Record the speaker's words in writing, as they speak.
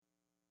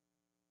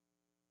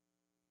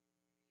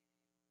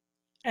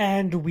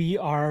And we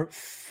are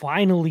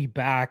finally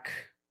back.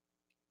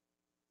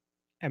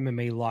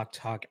 MMA Lock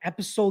Talk,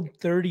 episode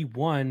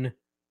 31,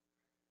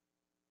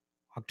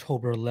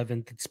 October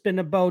 11th. It's been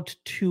about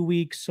 2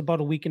 weeks, about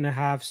a week and a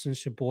half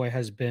since your boy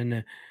has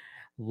been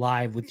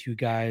live with you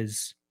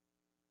guys.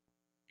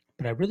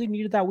 But I really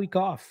needed that week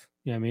off.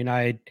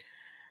 I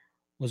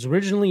was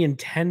originally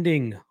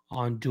intending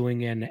on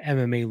doing an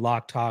MMA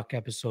Lock Talk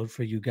episode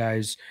for you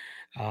guys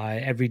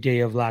every day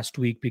of last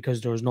week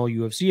because there was no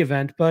UFC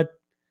event. But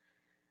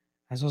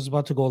as I was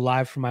about to go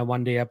live for my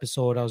 1 day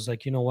episode, I was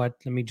like, you know what?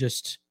 Let me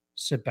just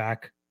sit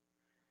back.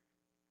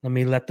 Let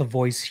me let the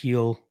voice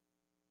heal.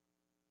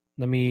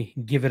 Let me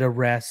give it a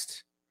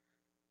rest,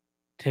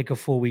 take a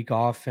full week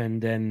off,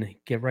 and then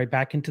get right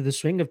back into the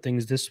swing of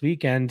things this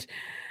week. And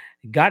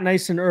got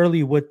nice and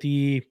early with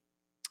the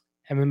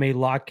MMA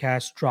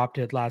Lockcast. Dropped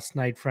it last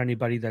night for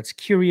anybody that's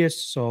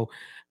curious. So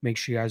make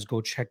sure you guys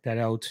go check that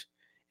out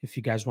if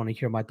you guys want to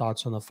hear my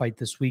thoughts on the fight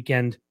this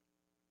weekend.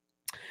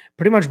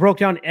 Pretty much broke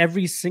down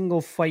every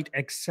single fight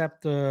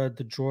except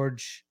the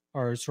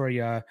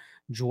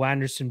Joe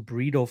Anderson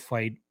Burrito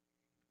fight.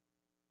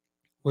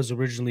 Was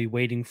originally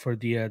waiting for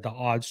the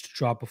odds to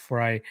drop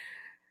before I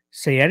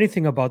say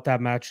anything about that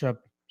matchup.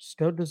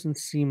 Still doesn't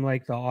seem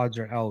like the odds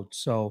are out.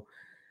 So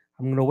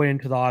I'm going to wait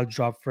until the odds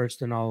drop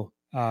first, and I'll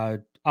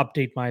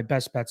update my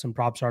best bets and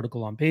props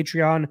article on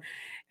Patreon.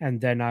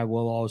 And then I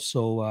will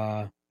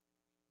also,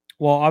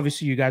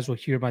 obviously, you guys will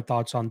hear my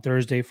thoughts on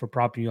Thursday for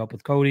propping you up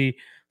with Cody,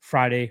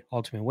 Friday,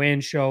 Ultimate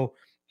Weigh-In Show,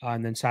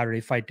 and then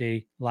Saturday, Fight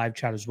Day live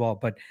chat as well.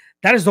 But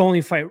that is the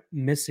only fight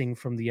missing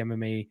from the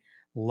MMA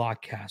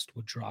Lockcast,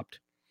 which dropped.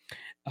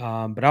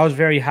 But I was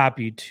very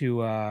happy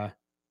to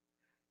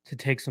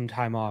take some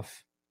time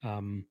off.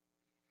 Um,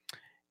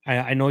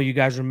 I know you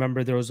guys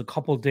remember there was a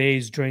couple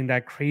days during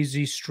that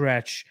crazy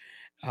stretch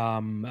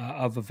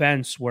of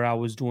events where I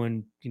was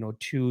doing,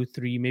 2,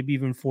 3, maybe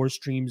even 4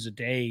 streams a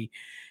day,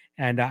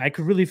 and I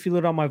could really feel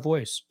it on my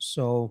voice.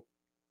 So,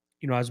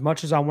 as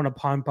much as I want to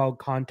pump out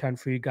content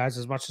for you guys,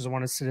 as much as I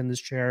want to sit in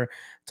this chair,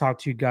 talk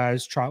to you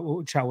guys, chat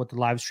with the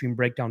live stream,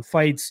 break down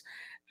fights,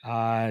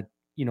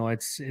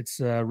 it's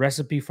a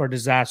recipe for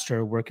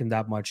disaster working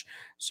that much.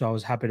 So I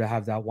was happy to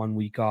have that 1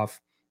 week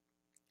off,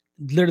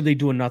 literally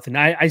doing nothing.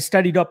 I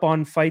studied up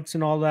on fights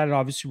and all that. I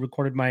obviously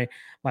recorded my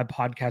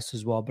podcast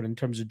as well, but in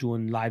terms of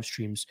doing live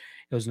streams,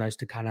 it was nice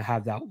to kind of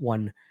have that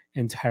one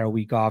entire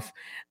week off.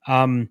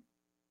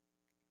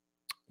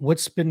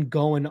 What's been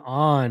going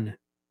on?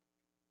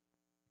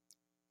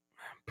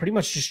 Pretty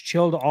much just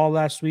chilled all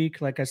last week.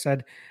 Like I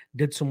said,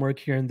 did some work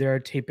here and there,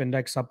 tape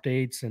index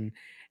updates and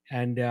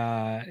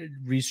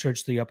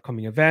researched the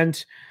upcoming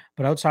event.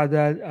 But outside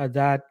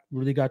that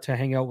really got to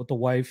hang out with the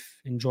wife,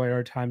 enjoy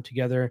our time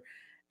together.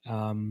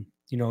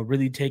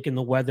 Really taking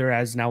the weather,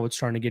 as now it's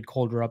starting to get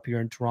colder up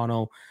here in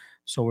Toronto.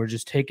 So we're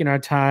just taking our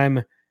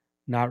time,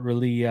 not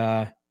really,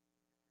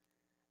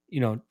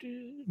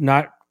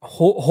 not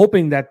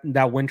hoping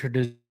that winter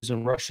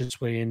doesn't rush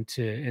its way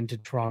into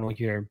Toronto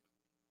here.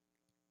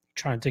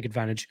 Trying to take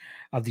advantage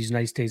of these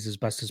nice days as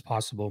best as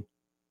possible.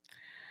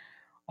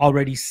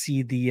 Already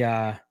see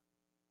the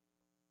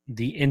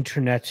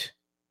internet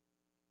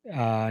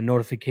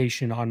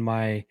notification on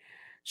my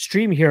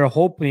stream here,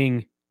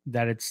 hoping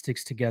that it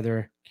sticks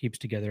together, keeps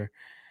together.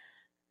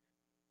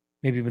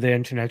 Maybe the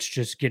internet's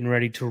just getting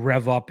ready to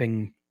rev up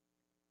and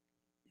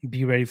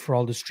be ready for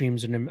all the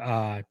streams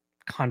and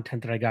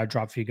content that I got to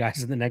drop for you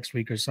guys in the next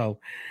week or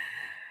so.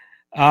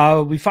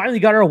 We finally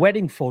got our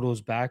wedding photos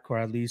back, or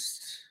at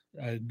least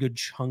a good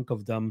chunk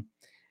of them.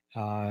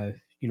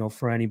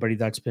 For anybody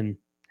that's been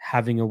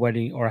having a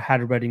wedding or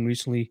had a wedding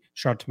recently,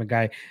 shout out to my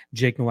guy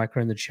Jake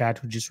Nowaker in the chat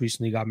who just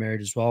recently got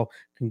married as well.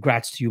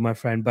 Congrats to you, my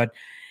friend. But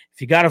if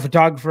you got a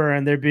photographer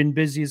and they've been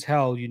busy as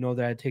hell, you know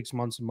that it takes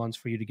months and months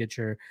for you to get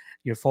your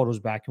photos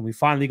back. And we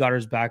finally got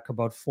ours back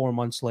about 4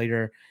 months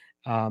later.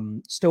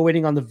 Still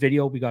waiting on the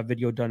video. We got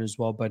video done as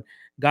well, but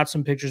got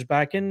some pictures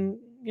back, and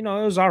it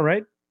was all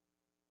right.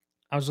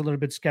 I was a little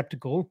bit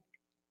skeptical,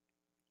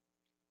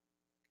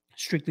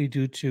 strictly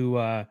due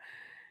to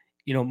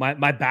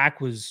my back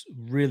was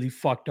really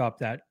fucked up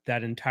that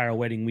entire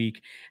wedding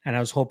week, and I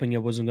was hoping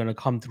it wasn't going to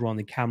come through on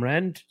the camera.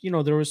 And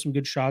there were some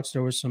good shots,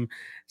 there were some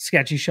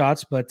sketchy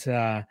shots, but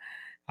I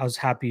was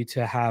happy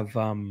to have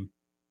I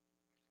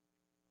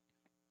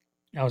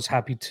was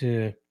happy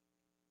to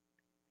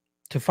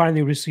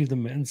finally receive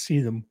them and see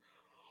them.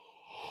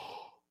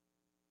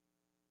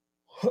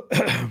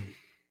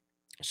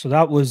 So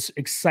that was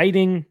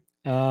exciting.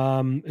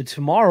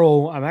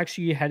 Tomorrow I'm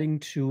actually heading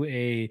to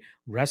a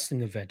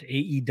wrestling event.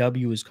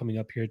 AEW is coming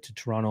up here to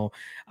Toronto.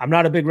 I'm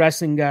not a big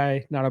wrestling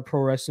guy, not a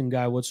pro wrestling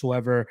guy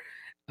whatsoever.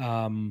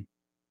 But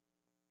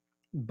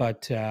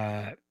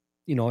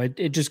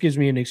it just gives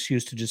me an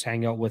excuse to just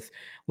hang out with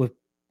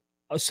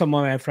some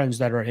of my friends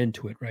that are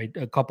into it, right?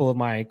 A couple of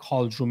my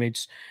college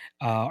roommates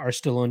are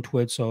still into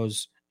it, so I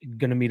was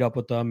gonna meet up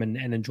with them and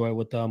enjoy it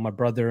with them. My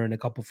brother and a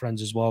couple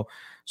friends as well.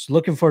 So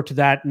looking forward to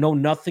that. Know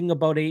nothing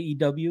about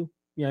AEW.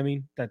 You know what I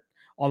mean? That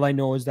all I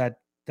know is that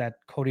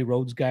Cody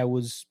Rhodes guy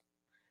was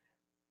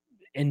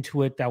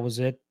into it. That was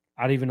it.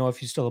 I don't even know if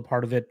he's still a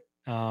part of it.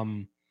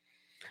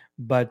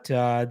 But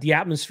the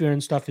atmosphere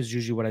and stuff is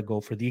usually what I go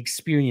for. The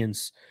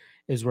experience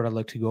is what I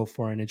like to go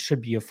for, and it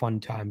should be a fun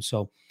time.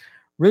 So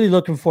really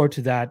looking forward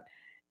to that.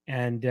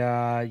 And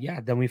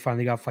yeah, then we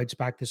finally got fights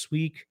back this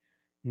week.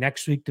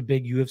 Next week, the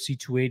big UFC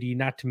 280,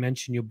 not to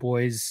mention your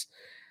boy's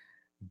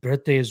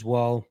birthday as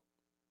well.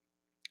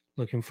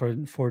 Looking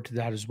forward to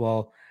that as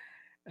well.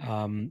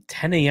 10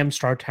 a.m.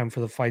 start time for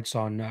the fights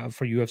on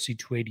for UFC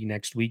 280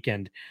 next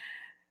weekend.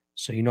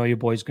 So you know your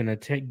boy's gonna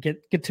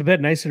get to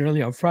bed nice and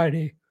early on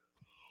Friday.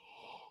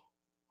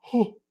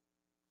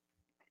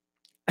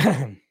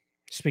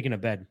 Speaking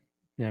of bed,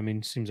 yeah, I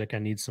mean, seems like I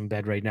need some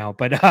bed right now,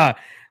 but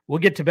we'll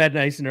get to bed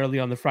nice and early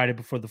on the Friday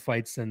before the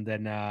fights, and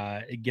then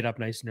get up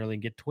nice and early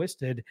and get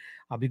twisted.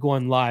 I'll be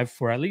going live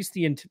for at least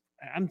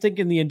I'm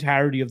thinking the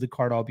entirety of the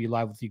card. I'll be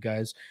live with you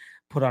guys,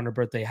 put on a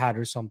birthday hat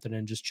or something,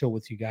 and just chill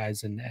with you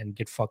guys and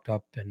get fucked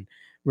up and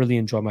really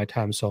enjoy my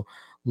time. So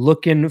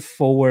looking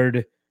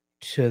forward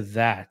to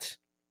that.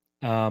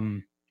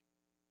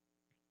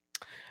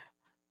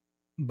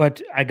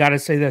 But I gotta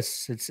say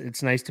this: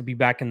 it's nice to be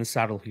back in the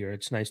saddle here.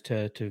 It's nice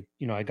to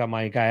I got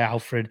my guy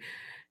Alfred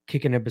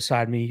kicking it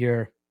beside me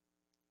here,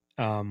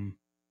 and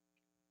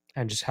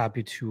just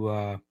happy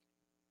to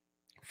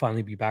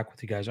finally be back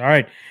with you guys. All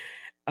right,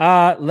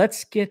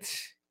 let's get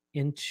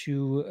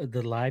into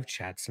the live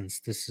chat since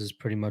this is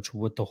pretty much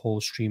what the whole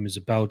stream is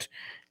about.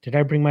 Did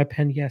I bring my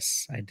pen?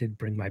 Yes, I did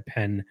bring my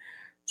pen,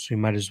 so we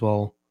might as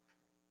well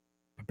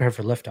prepare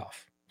for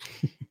liftoff.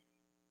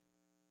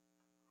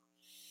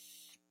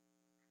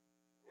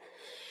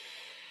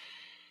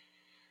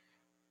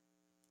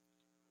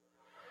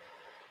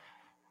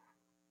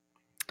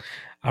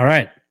 All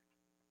right.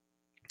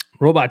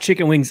 Robot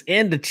Chicken Wings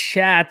in the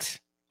chat.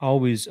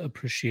 Always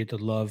appreciate the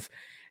love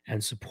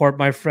and support,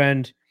 my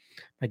friend.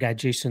 My guy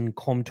Jason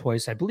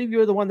Comtois. I believe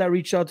you're the one that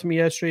reached out to me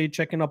yesterday,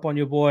 checking up on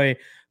your boy.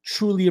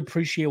 Truly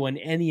appreciate when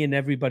any and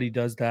everybody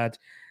does that.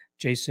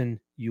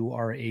 Jason, you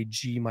are a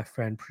G, my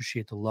friend.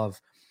 Appreciate the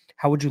love.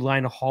 How would you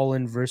line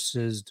Holland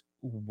versus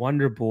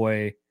Wonder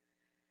Boy?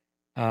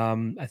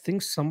 I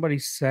think somebody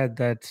said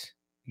that,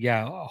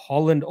 yeah,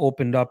 Holland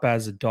opened up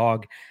as a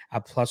dog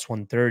at plus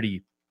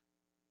 130.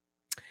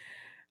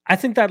 I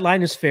think that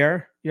line is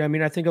fair. Yeah, I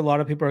mean, I think a lot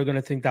of people are going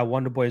to think that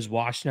Wonder Boy is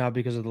washed now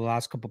because of the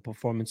last couple of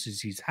performances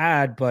he's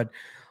had. But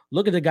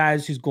look at the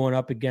guys he's going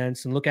up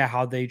against and look at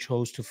how they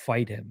chose to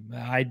fight him.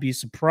 I'd be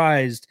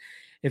surprised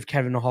if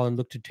Kevin Holland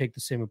looked to take the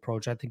same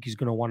approach. I think he's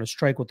going to want to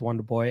strike with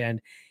Wonder Boy. And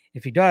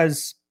if he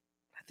does,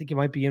 I think he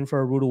might be in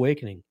for a rude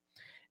awakening.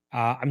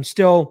 I'm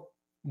still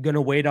going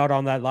to wait out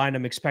on that line.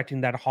 I'm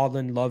expecting that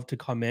Holland love to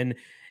come in.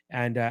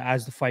 And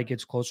as the fight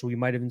gets closer, we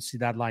might even see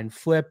that line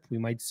flip. We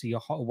might see a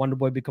Wonder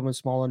Boy become a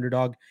small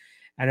underdog.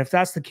 And if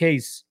that's the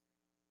case,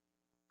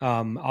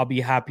 I'll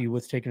be happy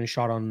with taking a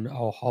shot on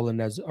Holland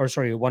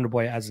Wonder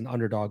Boy as an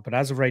underdog. But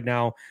as of right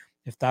now,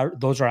 if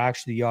those are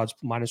actually the odds,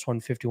 minus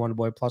 150 Wonder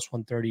Boy, plus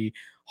 130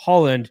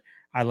 Holland,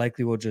 I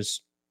likely will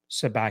just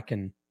sit back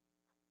and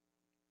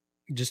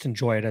just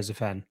enjoy it as a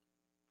fan.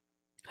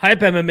 Hype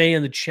MMA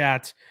in the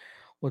chat.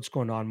 What's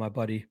going on, my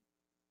buddy?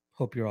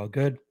 Hope you're all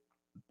good.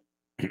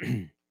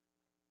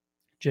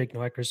 Jake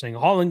Noecker saying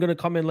Holland going to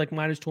come in like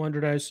minus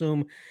 200, I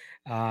assume.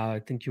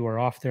 I think you are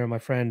off there, my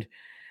friend.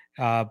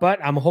 But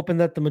I'm hoping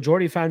that the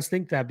majority of fans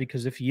think that,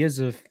 because if he is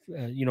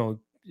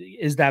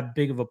is that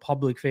big of a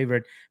public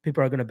favorite,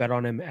 people are going to bet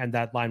on him, and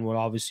that line will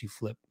obviously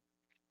flip.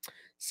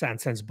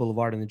 Sense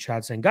Boulevard in the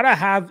chat saying, gotta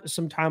have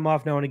some time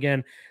off now and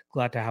again.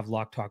 Glad to have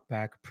Lock Talk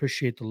back.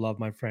 Appreciate the love,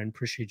 my friend.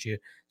 Appreciate you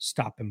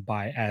stopping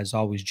by as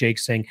always. Jake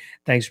saying,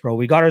 thanks, bro.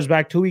 We got ours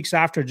back 2 weeks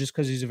after just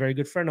because he's a very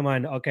good friend of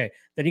mine. Okay,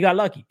 then you got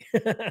lucky.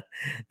 The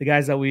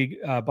guys that we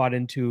bought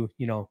into,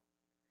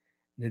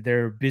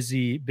 they're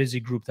busy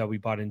group that we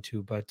bought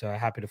into, but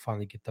happy to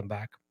finally get them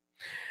back.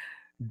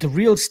 The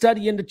Real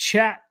Study in the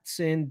chat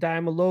saying,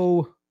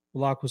 Diamolo.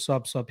 Locke, what's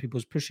up?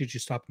 People? Appreciate you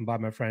stopping by,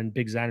 my friend.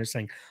 Big Xander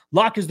saying,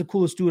 Locke is the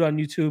coolest dude on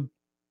YouTube.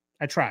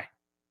 I try.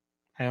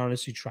 I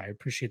honestly try. I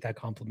appreciate that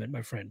compliment,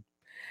 my friend.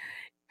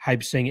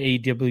 Hype saying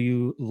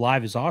AEW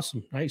live is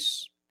awesome.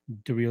 Nice.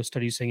 Dario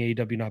Study saying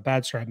AEW not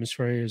bad. Sir,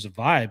 atmosphere is a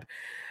vibe. I'm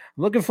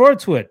looking forward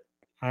to it.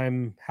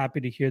 I'm happy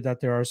to hear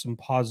that there are some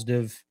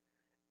positive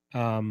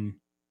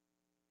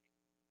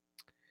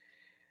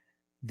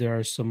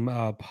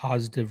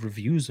positive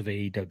reviews of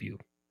AEW.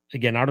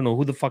 Again, I don't know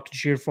who the fuck to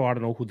cheer for. I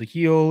don't know who the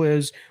heel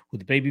is, who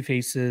the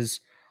babyface is.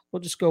 We'll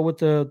just go with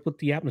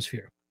the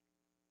atmosphere.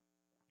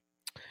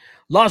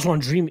 Laws One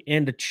Dream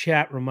in the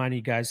chat. Reminding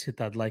you guys, hit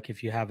that like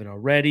if you haven't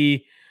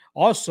already.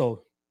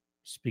 Also,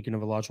 speaking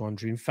of a Laws One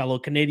Dream, fellow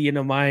Canadian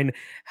of mine,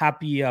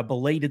 happy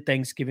belated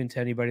Thanksgiving to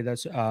anybody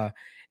that's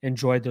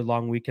enjoyed their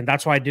long weekend.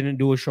 That's why I didn't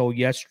do a show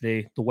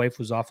yesterday. The wife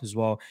was off as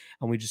well,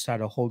 and we just had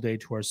a whole day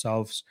to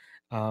ourselves.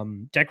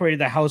 Decorated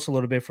the house a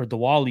little bit for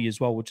Diwali as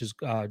well, which is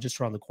just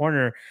around the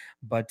corner,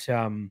 but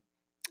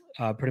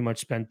pretty much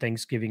spent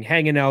Thanksgiving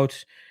hanging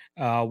out,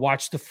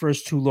 watched the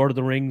first 2 Lord of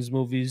the Rings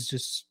movies,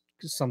 just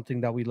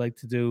something that we like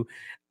to do,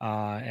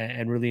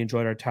 and really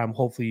enjoyed our time.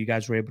 Hopefully, you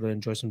guys were able to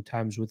enjoy some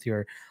times with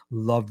your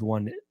loved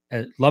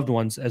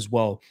ones as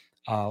well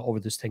over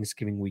this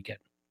Thanksgiving weekend.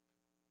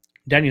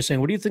 Daniel saying,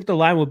 what do you think the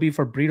line will be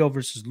for Brito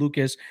versus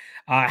Lucas?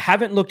 I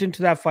haven't looked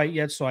into that fight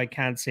yet, so I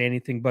can't say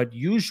anything. But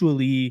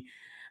usually,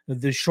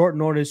 the short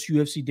notice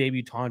UFC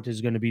debutante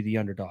is going to be the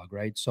underdog,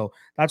 right? So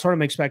that's what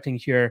I'm expecting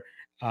here.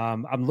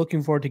 I'm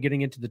looking forward to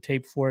getting into the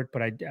tape for it,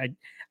 but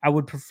I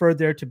would prefer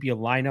there to be a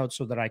line out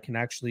so that I can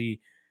actually,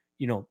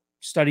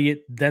 study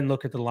it, then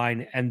look at the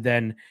line, and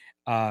then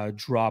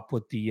drop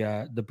what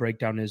the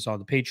breakdown is on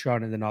the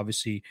Patreon, and then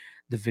obviously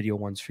the video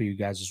ones for you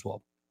guys as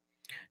well.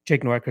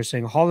 Jake Noecker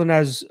saying Holland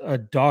as a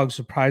dog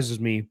surprises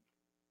me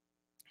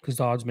because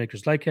the odds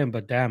makers like him,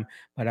 but damn,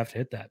 might have to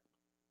hit that.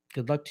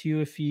 Good luck to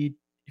you if you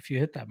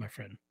hit that, my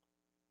friend.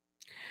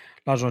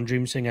 Lajon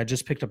Dream saying I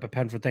just picked up a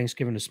pen for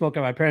Thanksgiving to smoke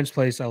at my parents'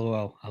 place.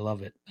 LOL. I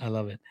love it. I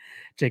love it.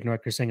 Jake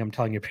Noecker saying I'm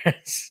telling your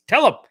parents.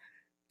 Tell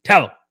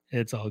them.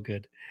 It's all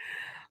good.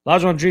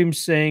 Lajon Dream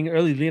saying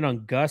early lean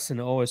on Gus and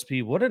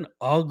OSP. What an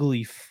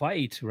ugly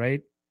fight,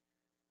 right?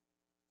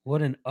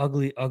 What an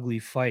ugly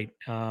fight.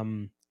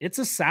 It's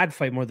a sad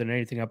fight more than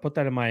anything. I put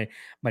that in my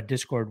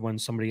Discord when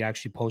somebody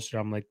actually posted.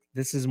 I'm like,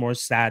 this is more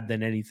sad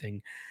than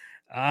anything.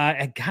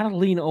 I gotta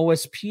lean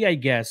OSP, I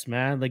guess,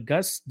 man. Like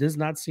Gus does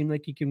not seem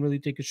like he can really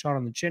take a shot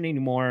on the chin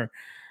anymore,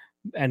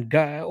 and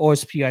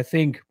OSP, I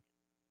think,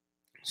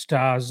 still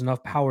has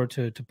enough power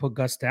to put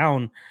Gus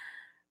down.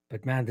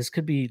 But man, this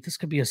could be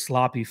a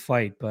sloppy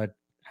fight. But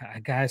I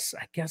guess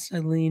I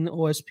lean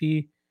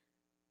OSP.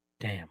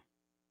 Damn.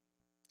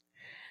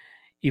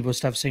 Evo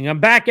stuff saying, I'm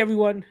back,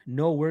 everyone.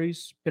 No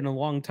worries. Been a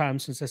long time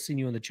since I've seen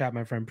you in the chat,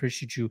 my friend.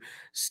 Appreciate you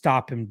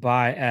stopping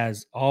by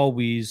as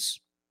always.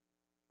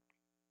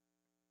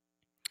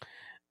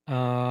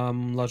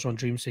 Lajon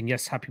Dream saying,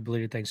 yes, happy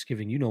belated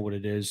Thanksgiving. You know what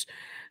it is.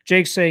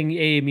 Jake saying,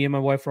 hey, me and my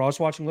wife are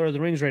also watching Lord of the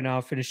Rings right now,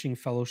 finishing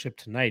Fellowship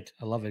tonight.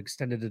 I love it.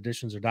 Extended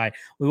editions or die.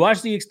 We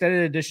watched the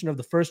extended edition of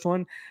the first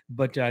one,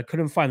 but I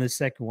couldn't find the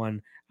second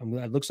one.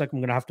 It looks like I'm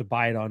going to have to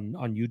buy it on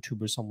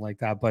YouTube or something like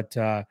that. But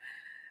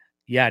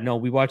yeah, no,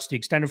 we watched the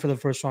extended for the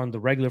first one, the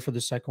regular for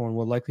the second one.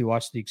 We'll likely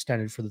watch the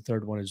extended for the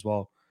third one as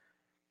well.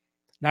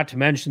 Not to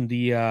mention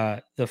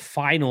the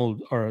final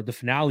or the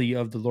finale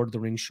of the Lord of the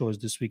Rings show is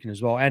this weekend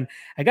as well. And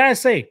I gotta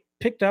say,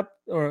 picked up,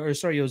 or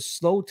sorry, it was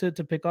slow to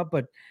pick up,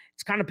 but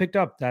it's kind of picked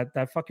up.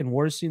 That fucking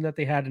war scene that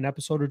they had an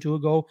episode or two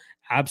ago,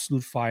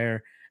 absolute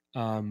fire.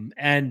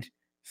 And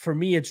for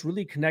me, it's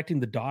really connecting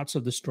the dots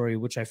of the story,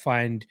 which I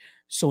find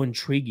so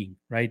intriguing,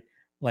 right?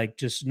 Like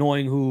just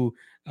knowing who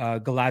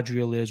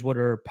Galadriel is, what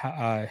her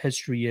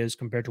history is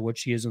compared to what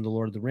she is in the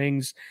Lord of the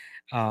Rings.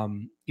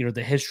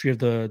 The history of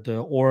the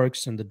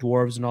orcs and the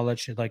dwarves and all that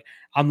shit. Like,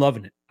 I'm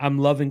loving it. I'm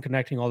loving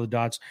connecting all the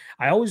dots.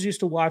 I always used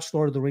to watch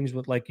Lord of the Rings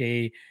with like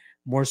a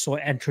more so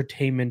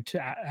entertainment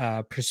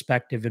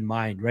perspective in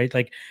mind, right?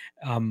 Like,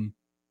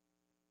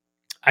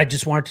 I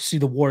just wanted to see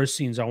the war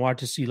scenes. I wanted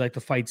to see like the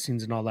fight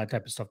scenes and all that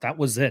type of stuff. That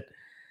was it.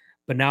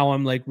 But now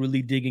I'm like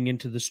really digging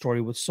into the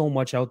story with so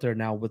much out there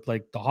now with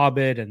like The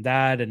Hobbit and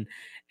that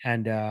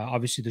and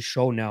obviously the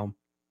show now.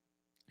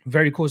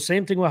 Very cool.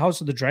 Same thing with House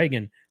of the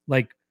Dragon.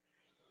 Like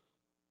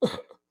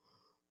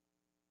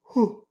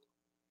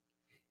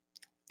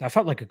I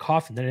felt like a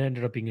cough and then it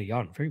ended up being a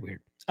yawn. Very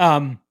weird.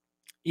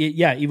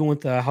 Yeah, even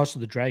with the House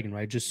of the Dragon,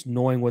 right? Just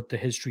knowing what the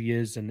history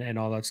is and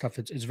all that stuff.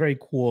 It's very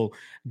cool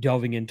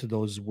delving into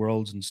those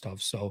worlds and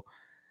stuff. So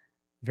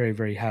very,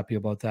 very happy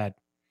about that.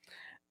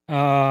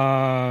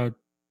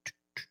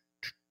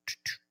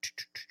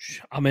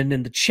 I'm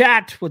in the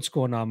chat. What's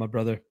going on, my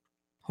brother?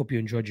 Hope you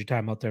enjoyed your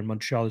time out there in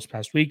Montreal this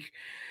past week.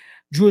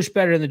 Jewish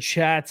better in the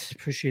chat.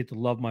 Appreciate the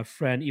love, my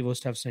friend. Evo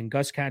Steph saying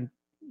Gus can't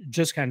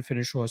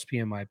finish OSP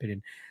in my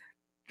opinion.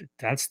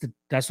 That's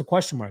the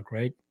question mark,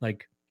 right?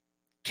 Like,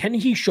 can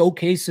he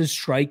showcase his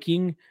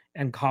striking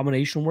and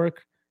combination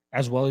work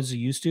as well as he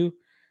used to?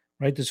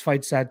 Right, this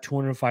fight's at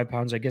 205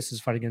 pounds. I guess his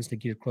fight against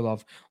Nikita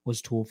Krylov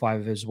was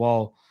 205 as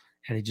well,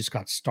 and he just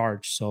got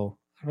starched. So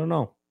I don't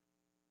know.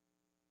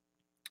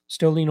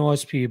 Still lean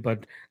OSP,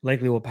 but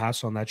likely will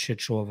pass on that shit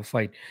show of a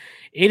fight.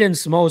 Aiden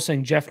Samo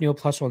saying Jeff Neal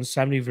plus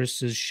 170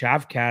 versus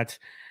Shavkat.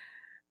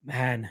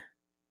 Man,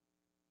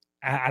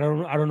 I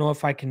don't know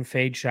if I can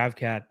fade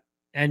Shavkat.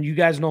 And you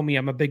guys know me,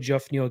 I'm a big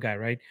Jeff Neal guy,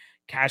 right?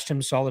 Cashed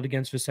him solid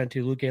against Vicente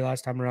Luque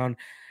last time around.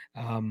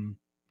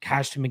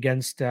 Cashed him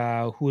against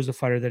who was the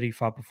fighter that he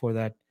fought before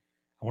that?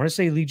 I want to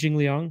say Li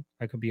Jingliang.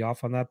 I could be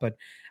off on that, but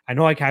I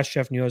know I cashed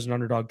Jeff Neal as an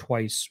underdog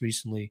twice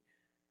recently.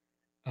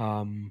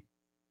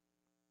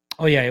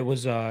 Oh yeah, it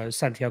was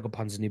Santiago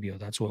Ponzinibbio.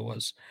 That's what it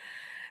was.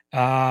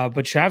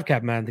 But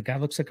Shavkat, man, the guy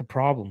looks like a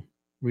problem.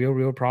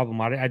 Real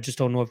problem. I just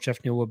don't know if Jeff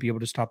Neal will be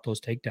able to stop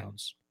those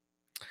takedowns.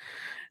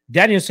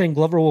 Daniel saying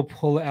Glover will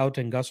pull out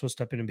and Gus will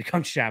step in and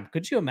become champ.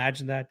 Could you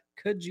imagine that?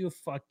 Could you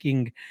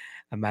fucking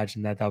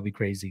imagine that? That would be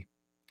crazy.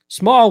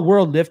 Small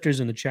World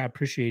Lifters in the chat.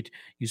 Appreciate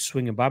you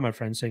swinging by, my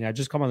friend, saying, I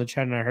just come on the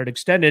chat and I heard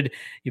extended.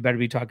 You better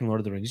be talking Lord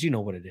of the Rings. You know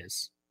what it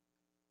is.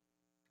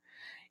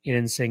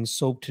 Ian saying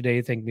soap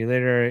today, thank me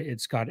later.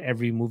 It's got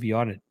every movie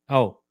on it.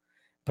 Oh,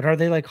 But are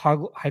they like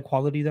high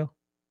quality though?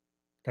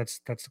 That's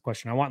the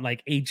question. I want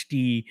like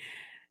HD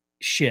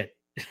shit.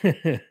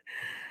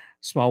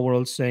 Small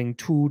World saying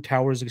Two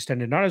Towers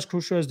Extended, not as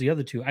crucial as the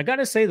other two. I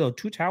gotta say though,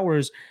 Two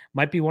Towers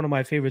might be one of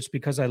my favorites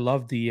because I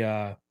love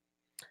the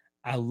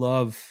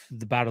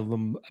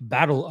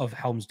Battle of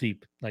Helm's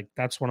Deep. Like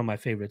that's one of my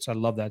favorites. I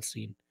love that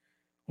scene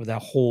or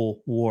that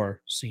whole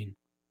war scene.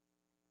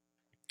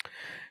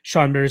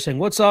 Sean Berry saying,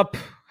 "What's up?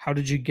 How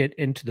did you get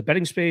into the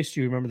betting space? Do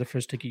you remember the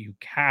first ticket you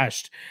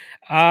cashed?"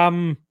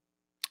 Um,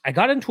 I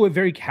got into it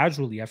very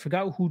casually. I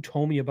forgot who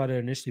told me about it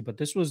initially, but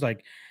this was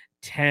like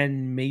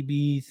 10,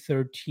 maybe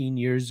 13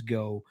 years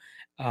ago,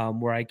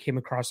 where I came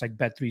across like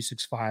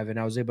Bet365 and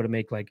I was able to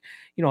make like,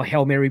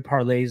 Hail Mary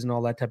parlays and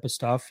all that type of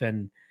stuff.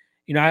 And,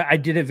 I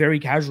did it very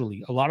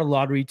casually. A lot of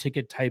lottery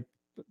ticket type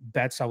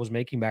bets I was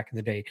making back in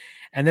the day.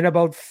 And then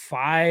about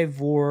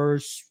 5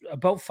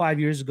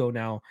 years ago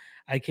now,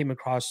 I came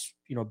across,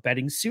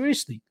 betting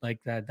seriously like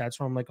that. That's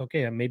why I'm like,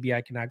 okay, maybe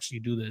I can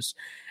actually do this.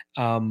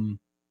 Um,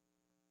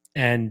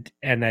 and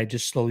I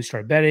just slowly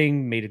started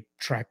betting, made a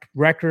track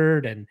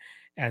record,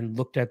 and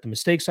looked at the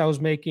mistakes I was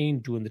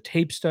making, doing the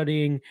tape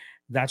studying.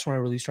 That's when I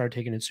really started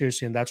taking it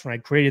seriously, and that's when I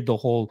created the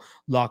whole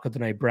Lock of the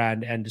Night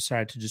brand and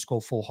decided to just go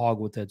full hog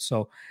with it.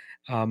 So,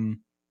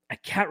 I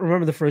can't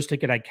remember the first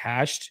ticket I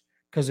cashed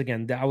because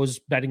again, I was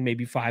betting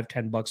maybe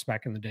 $5-10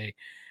 back in the day.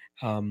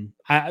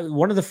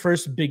 One of the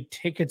first big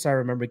tickets I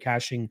remember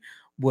cashing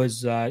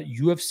was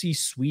UFC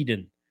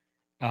Sweden.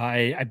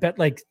 I bet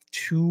like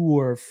 $2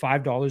 or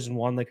 $5 and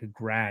won like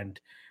 $1,000.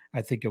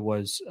 I think it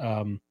was.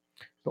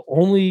 The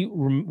only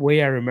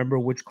way I remember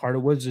which card it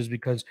was is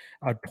because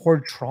Tor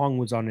Trong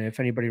was on it. If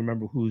anybody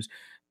remember who's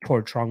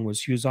Tor Trong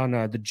was, he was on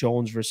the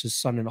Jones versus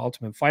Sun and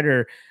Ultimate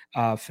Fighter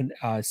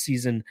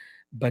season,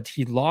 but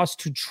he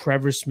lost to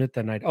Trevor Smith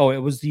that night. Oh, it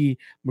was the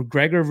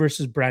McGregor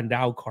versus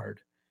Brandao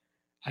card.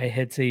 I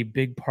hit a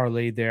big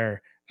parlay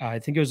there. I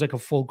think it was like a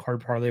full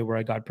card parlay where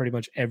I got pretty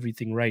much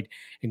everything right,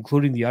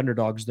 including the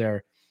underdogs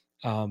there.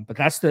 But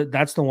that's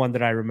the one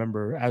that I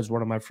remember as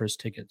one of my first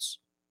tickets.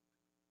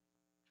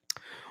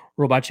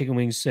 Robot Chicken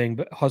Wings saying,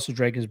 "But Hustle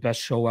Dragon's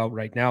best show out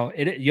right now."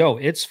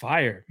 It's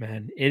fire,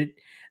 man.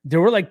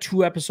 There were like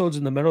 2 episodes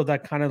in the middle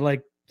that kind of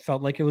like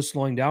felt like it was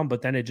slowing down,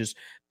 but then it just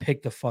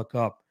picked the fuck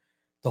up.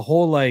 The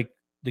whole like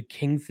the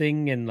king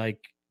thing and like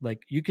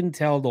you can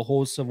tell the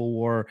whole civil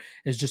war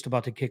is just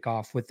about to kick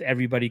off with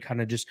everybody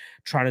kind of just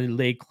trying to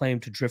lay claim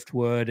to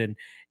Driftwood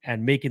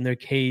and making their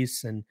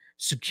case and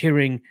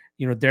securing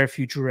their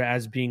future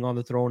as being on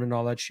the throne and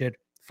all that shit.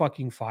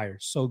 Fucking fire.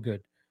 So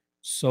good.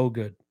 So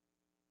good.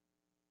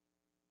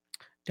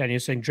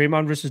 Daniel saying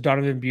Draymond versus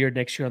Donovan Beard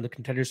next year on the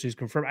Contender Series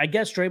confirmed. I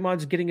guess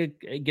Draymond's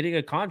getting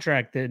a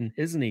contract then,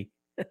 isn't he?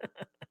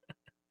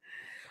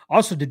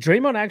 Also, did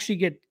Draymond actually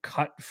get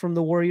cut from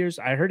the Warriors?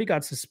 I heard he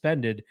got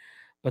suspended,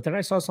 but then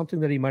I saw something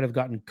that he might have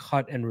gotten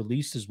cut and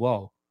released as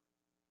well.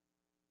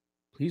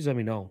 Please let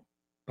me know.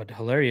 But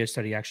hilarious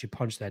that he actually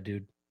punched that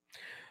dude.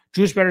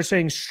 Juice Better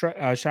saying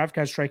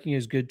Shavkat striking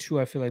is good too.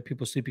 I feel like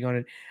people sleeping on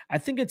it. I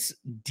think it's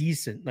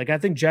decent. Like I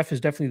think Jeff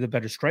is definitely the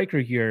better striker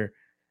here.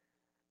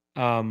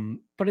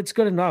 But it's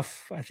good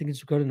enough. I think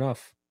it's good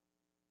enough.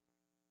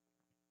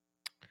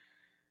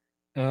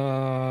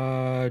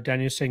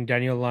 Daniel saying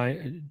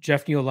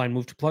Jeff Neal line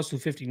moved to plus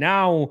 250.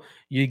 Now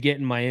you're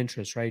getting my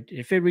interest, right?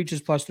 If it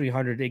reaches plus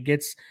 300, it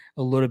gets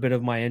a little bit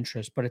of my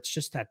interest, but it's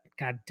just that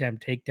goddamn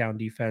takedown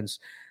defense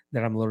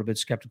that I'm a little bit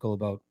skeptical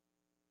about.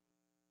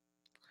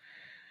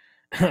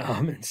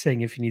 I'm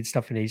saying if you need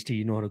stuff in HD,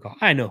 you know who to call.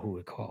 I know who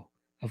to call,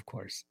 of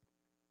course.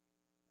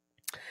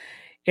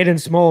 Aiden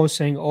Smo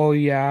saying, "Oh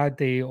yeah,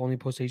 they only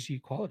post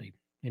HD quality.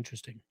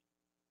 Interesting."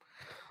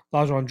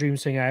 Lajon Dream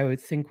saying, "I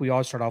would think we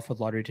all start off with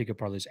lottery ticket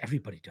parlays.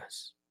 Everybody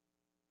does.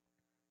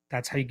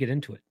 That's how you get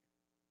into it."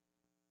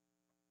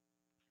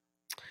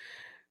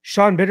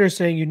 Sean Bitter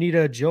saying, "You need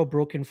a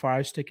jailbroken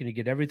Fire Stick and you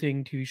get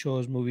everything: TV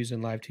shows, movies,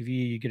 and live TV.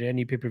 You get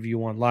any pay per view you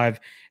want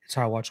live. It's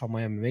how I watch all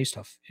my MMA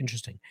stuff."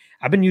 Interesting.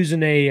 I've been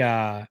using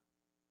a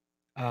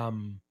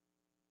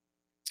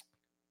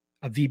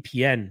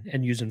VPN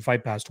and using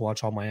Fight Pass to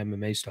watch all my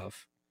MMA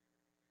stuff.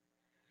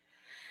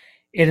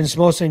 Aiden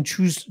Small saying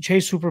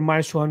Chase Super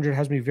minus 200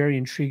 has me very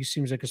intrigued.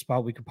 Seems like a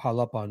spot we could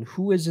pile up on.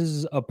 Who is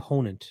his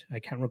opponent? I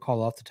can't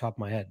recall off the top of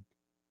my head.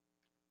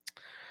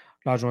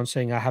 Lajon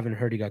saying I haven't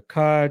heard he got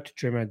cut.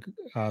 Draymond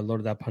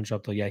loaded that punch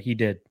up though. Yeah, he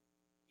did.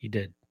 He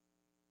did.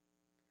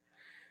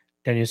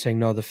 Daniel saying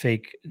no,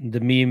 the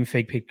meme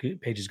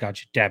fake pages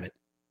got you. Damn it.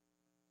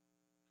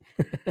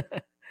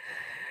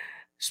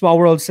 Small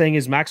World saying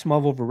is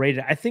Maximov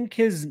overrated. I think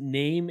his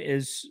name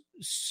is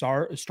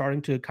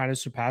starting to kind of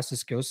surpass the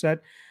skill set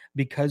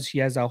because he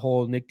has that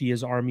whole Nick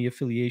Diaz Army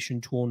affiliation,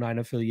 209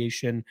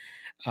 affiliation.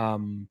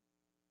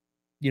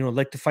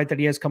 Like the fight that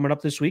he has coming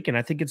up this week. And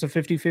I think it's a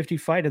 50-50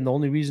 fight. And the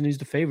only reason he's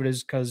the favorite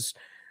is because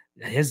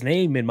his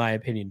name, in my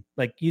opinion.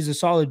 Like he's a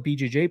solid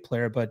BJJ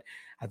player, but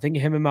I think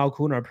him and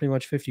Malkoun are pretty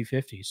much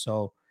 50-50.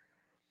 So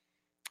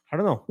I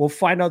don't know. We'll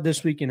find out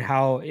this week in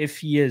if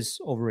he is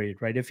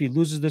overrated, right? If he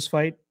loses this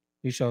fight,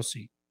 we shall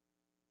see.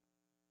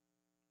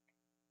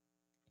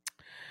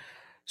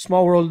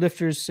 Small World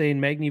Lifters saying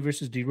Magny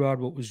versus D-Rod.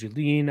 What was your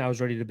lean? I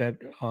was ready to bet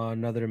on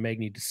another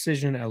Magny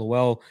decision.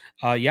 LOL.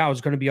 Yeah, I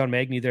was going to be on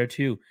Magny there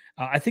too.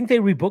 I think they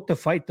rebooked the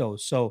fight though,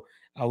 so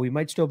we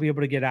might still be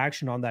able to get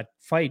action on that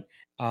fight.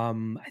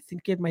 I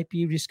think it might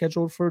be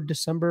rescheduled for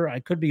December. I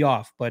could be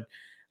off, but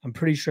I'm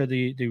pretty sure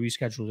they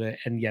rescheduled it.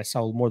 And yes,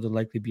 I'll more than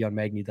likely be on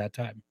Magny that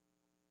time.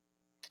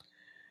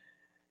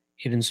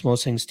 Aiden Smo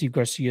saying Steve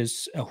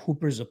Garcia's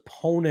Hooper's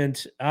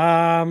opponent.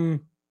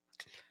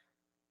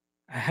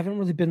 I haven't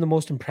really been the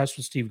most impressed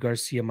with Steve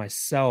Garcia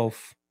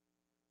myself.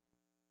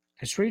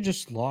 I swear he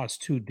just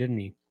lost too, didn't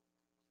he?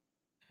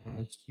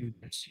 Steve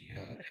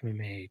Garcia,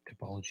 MMA,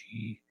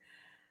 topology.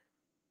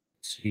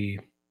 Let's see.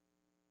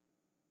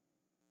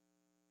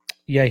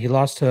 Yeah, he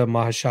lost to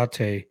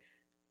Mahashate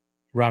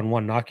round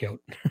 1 knockout.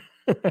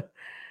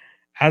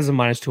 As a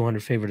minus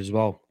 200 favorite as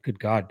well. Good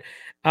God.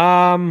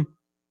 I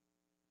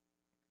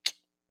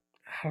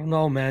don't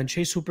know, man.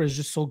 Chase Hooper is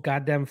just so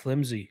goddamn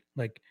flimsy.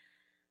 Like,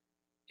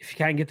 if you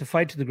can't get the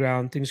fight to the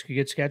ground, things could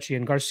get sketchy.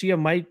 And Garcia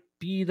might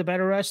be the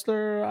better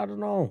wrestler. I don't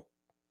know.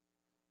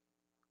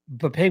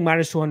 But paying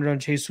minus 200 on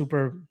Chase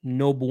Hooper,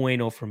 no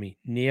bueno for me.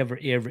 Never,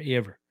 ever,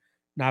 ever.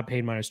 Not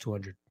paying minus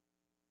 200.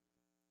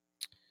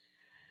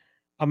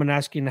 I'm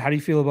asking, how do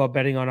you feel about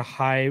betting on a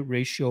high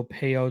ratio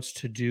payouts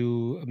to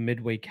do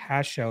midway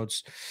cash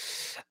outs?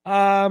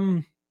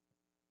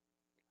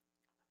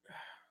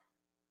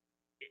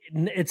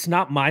 It's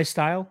not my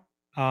style.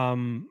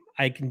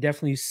 I can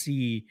definitely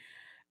see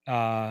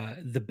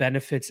the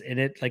benefits in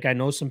it. Like, I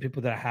know some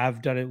people that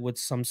have done it with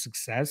some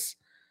success,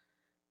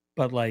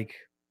 but like,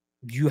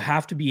 you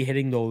have to be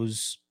hitting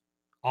those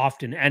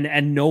often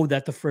and know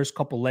that the first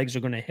couple legs are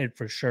going to hit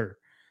for sure,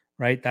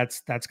 right?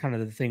 That's kind of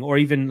the thing. Or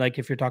even like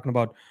if you're talking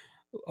about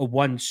a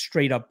one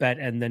straight up bet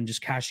and then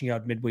just cashing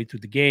out midway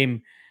through the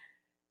game,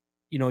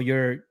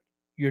 you're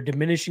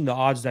diminishing the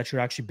odds that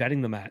you're actually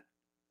betting them at,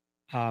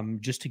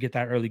 just to get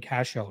that early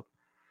cash out.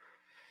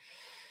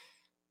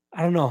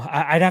 I don't know.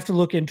 I'd have to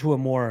look into it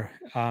more,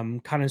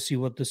 kind of see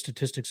what the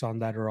statistics on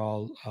that are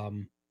all.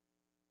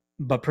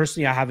 But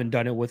personally, I haven't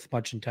done it with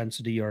much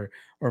intensity or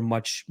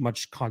much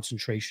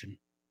concentration.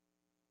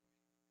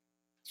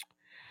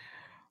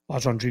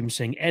 Lajon Dream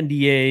saying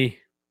NDA.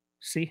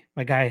 See,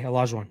 my guy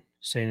Lajon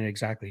saying it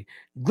exactly.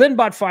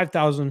 Glenbot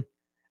 5,000.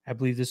 I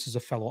believe this is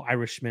a fellow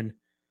Irishman,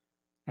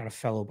 not a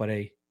fellow, but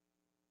a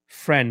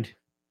friend.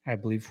 I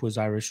believe who is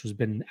Irish, who's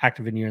been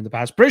active in here in the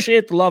past.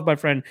 Appreciate the love, my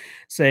friend.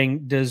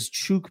 Saying, does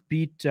Chuk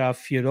beat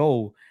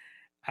Firo?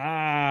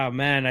 Ah,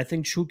 man, I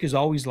think Chuk is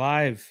always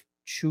live.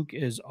 Chuk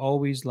is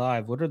always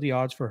live. What are the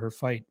odds for her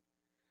fight?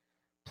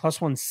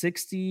 Plus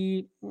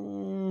 160.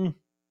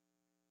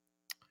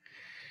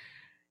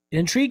 It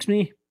intrigues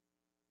me.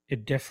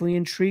 It definitely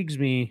intrigues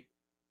me.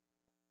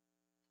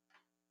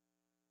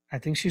 I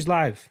think she's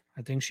live.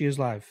 I think she is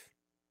live.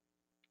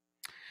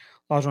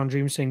 Lajon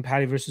Dream saying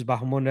Patty versus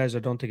Bahamundes. I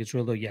don't think it's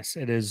real though. Yes,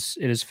 it is.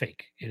 It is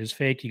fake. It is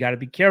fake. You got to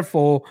be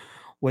careful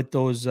with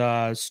those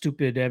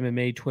stupid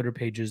MMA Twitter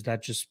pages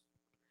that just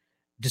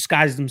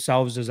disguise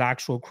themselves as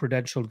actual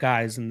credentialed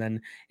guys, and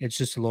then it's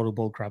just a load of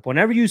bullcrap.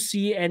 Whenever you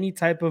see any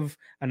type of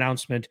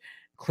announcement,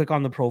 click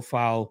on the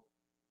profile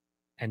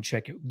and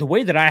check it. The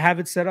way that I have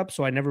it set up,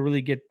 so I never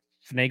really get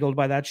finagled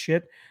by that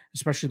shit,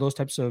 especially those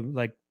types of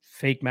like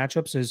fake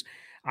matchups, is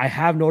I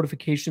have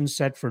notifications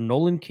set for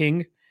Nolan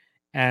King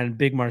and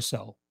Big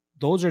Marcel.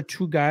 Those are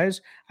two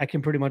guys I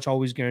can pretty much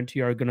always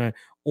guarantee are going to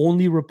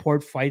only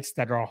report fights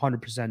that are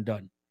 100%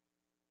 done.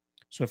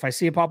 So if I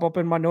see it pop up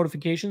in my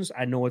notifications,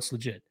 I know it's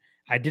legit.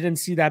 I didn't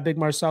see that Big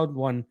Marcel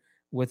one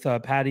with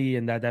Patty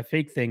and that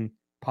fake thing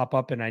pop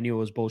up, and I knew it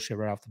was bullshit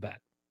right off the bat.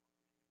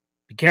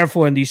 Be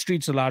careful in these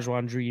streets of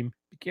Lajuan Dream.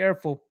 Be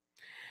careful.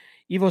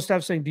 Evo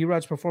Steph saying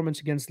D-Rod's performance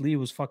against Lee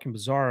was fucking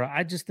bizarre.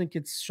 I just think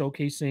it's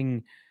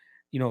showcasing,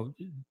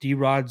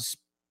 D-Rod's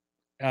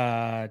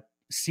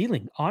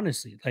ceiling,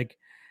 honestly. Like,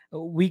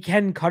 we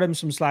can cut him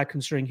some slack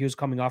considering he was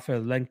coming off a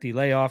lengthy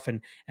layoff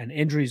and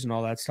injuries and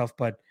all that stuff,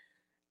 but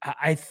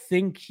I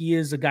think he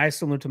is a guy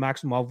similar to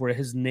Maximov where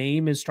his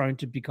name is starting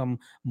to become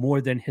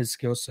more than his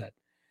skill set.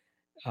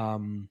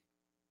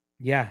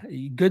 Yeah,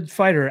 good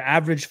fighter,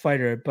 average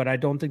fighter, but I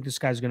don't think this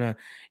guy's gonna,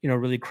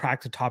 really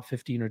crack the top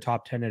 15 or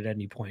top 10 at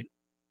any point.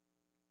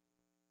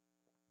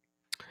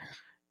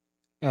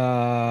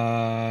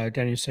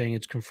 Daniel's saying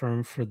it's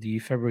confirmed for the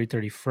February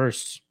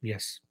 31st.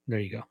 Yes, there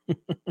you go.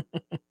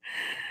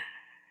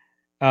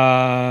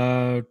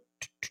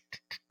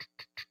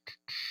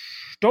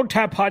 Don't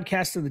Tap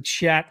podcast in the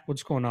chat.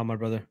 What's going on, my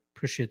brother?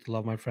 Appreciate the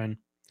love, my friend.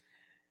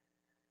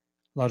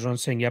 Lajon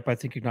saying, yep, I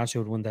think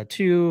Ignacio would win that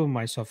too,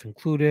 myself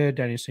included.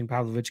 Daniel saying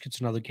Pavlovich gets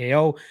another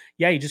KO.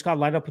 Yeah, he just got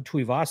lined up with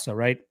Tuivasa,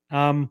 right?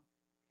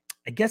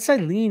 I guess I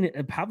lean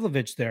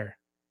Pavlovich there.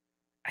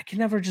 I can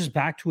never just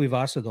back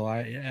Tuivasa, though.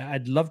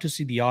 I'd love to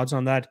see the odds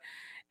on that.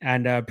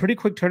 And pretty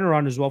quick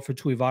turnaround as well for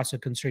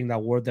Tuivasa, considering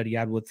that war that he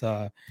had with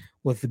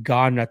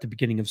Gane at the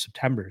beginning of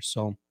September.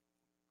 So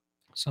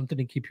something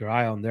to keep your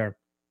eye on there.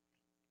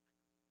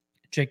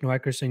 Jake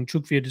Neuecker saying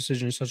Chuk via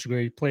decision is such a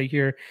great play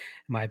here, in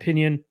my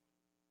opinion.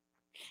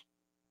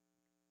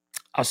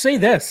 I'll say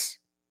this.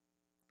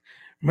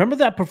 Remember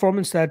that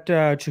performance that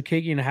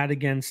Chukagian had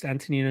against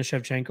Antonina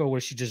Shevchenko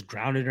where she just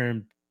grounded her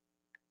and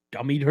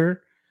dummied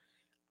her?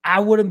 I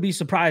wouldn't be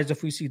surprised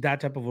if we see that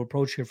type of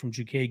approach here from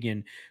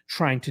Chukagian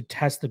trying to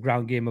test the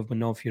ground game of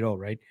Manon Fiorot,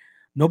 right?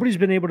 Nobody's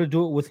been able to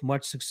do it with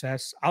much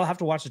success. I'll have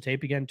to watch the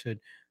tape again to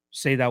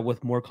say that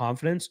with more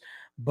confidence.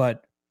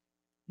 But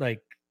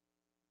like,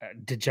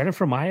 did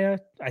Jennifer Maya?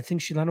 I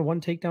think she landed one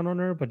takedown on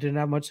her, but didn't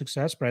have much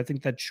success. But I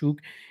think that Chuk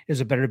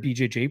is a better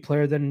BJJ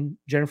player than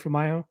Jennifer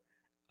Maya.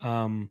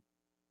 Um,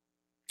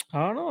 I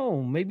don't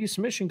know. Maybe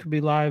submission could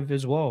be live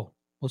as well.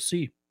 We'll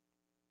see.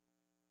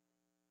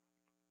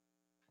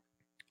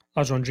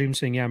 Lajon Dream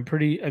saying, yeah,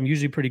 I'm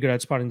usually pretty good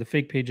at spotting the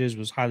fake pages.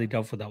 Was highly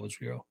doubtful that was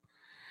real.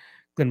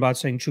 Glenbot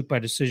saying Chuk by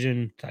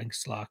decision.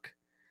 Thanks, Lock.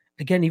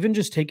 Again, even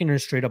just taking her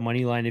straight up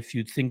money line if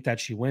you think that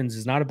she wins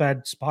is not a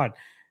bad spot,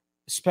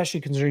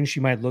 especially considering she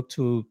might look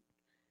to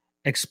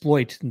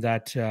exploit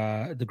that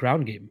the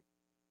ground game.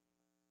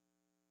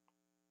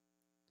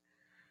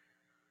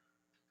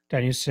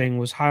 Daniel's saying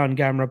was high on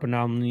Gamrot, but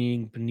now I'm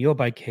leaning Benil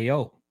by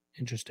KO.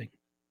 Interesting.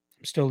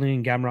 I'm still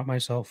leaning Gamrot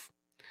myself.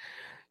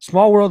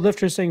 Small World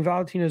Lifter saying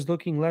Valentina is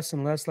looking less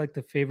and less like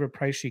the favorite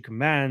price she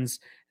commands.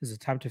 Is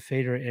it time to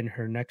fade her in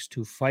her next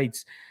two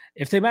fights?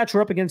 If they match her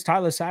up against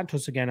Tyler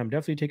Santos again, I'm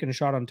definitely taking a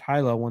shot on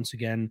Tyler once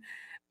again.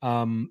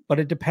 But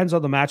it depends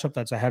on the matchup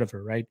that's ahead of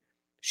her, right?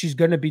 She's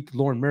going to beat the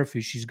Lauren Murphy.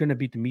 She's going to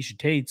beat the Misha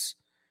Tates.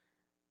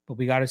 But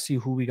we got to see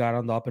who we got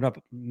on the up and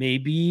up.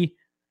 Maybe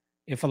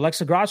if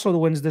Alexa Grasso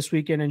wins this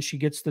weekend and she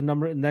gets the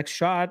next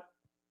shot,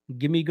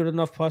 give me good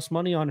enough plus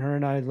money on her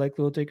and I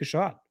likely will take a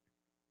shot.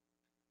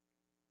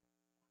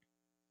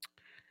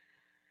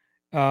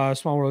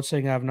 Small World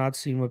saying I have not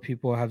seen what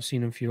people have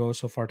seen in Fiorot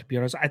so far. To be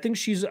honest, I think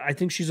she's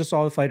a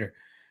solid fighter.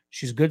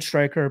 She's a good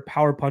striker,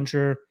 power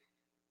puncher.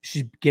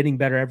 She's getting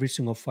better every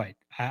single fight.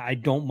 I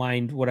don't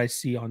mind what I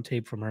see on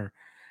tape from her.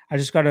 I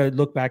just got to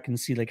look back and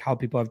see like how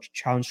people have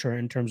challenged her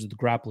in terms of the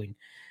grappling.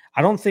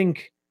 I don't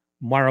think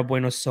Mara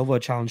Bueno Silva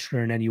challenged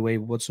her in any way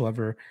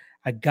whatsoever.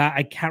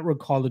 I can't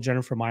recall the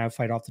Jennifer Maya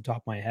fight off the top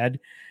of my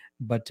head,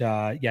 but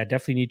yeah,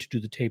 definitely need to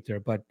do the tape there.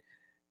 But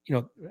you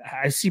know,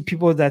 I see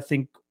people that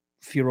think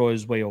Fiorot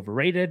is way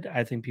overrated.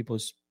 I think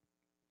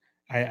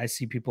I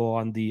see people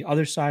on the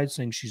other side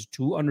saying she's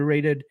too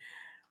underrated.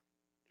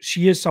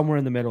 She is somewhere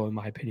in the middle, in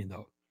my opinion,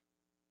 though.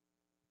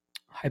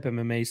 Hype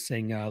MMA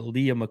saying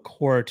Leah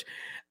McCourt.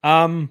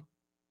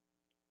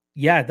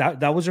 Yeah,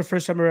 that was her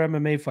first ever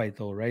MMA fight,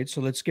 though, right?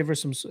 So let's cut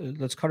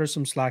her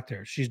some slack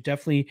there. She's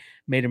definitely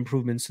made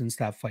improvements since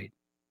that fight.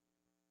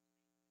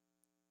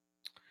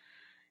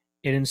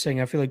 Aiden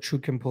saying, I feel like True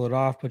can pull it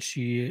off, but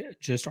she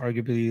just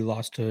arguably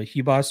lost to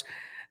Hebos.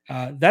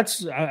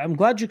 I'm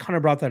glad you kind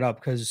of brought that up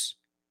because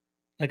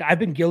like I've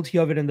been guilty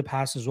of it in the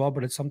past as well,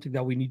 but it's something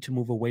that we need to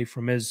move away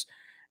from is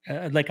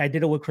like I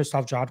did it with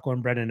Christoph Jotko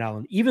and Brendan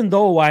Allen, even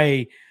though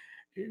I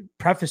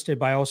prefaced it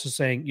by also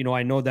saying, you know,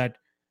 I know that,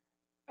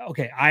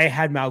 okay, I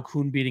had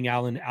Malkoun beating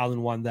Allen.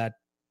 Allen won that,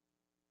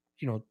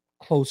 you know,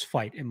 close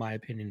fight, in my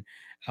opinion.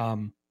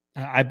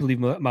 I believe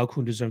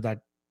Malkoun deserved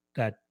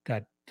that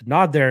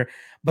nod there,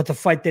 but the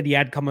fight that he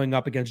had coming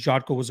up against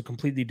Jotko was a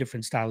completely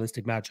different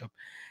stylistic matchup.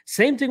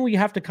 Same thing we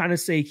have to kind of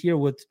say here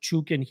with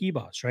Chuk and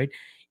Hebos, right?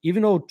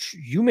 Even though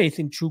you may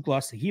think Chuk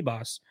lost to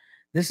Hebos,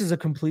 this is a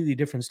completely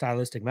different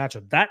stylistic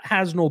matchup. That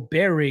has no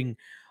bearing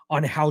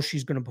on how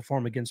she's going to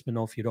perform against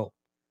Manon Fiorot.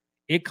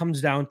 It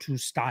comes down to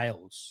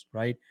styles,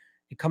 right?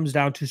 It comes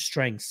down to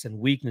strengths and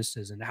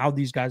weaknesses and how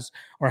these guys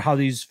or how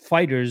these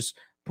fighters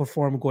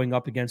perform going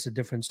up against a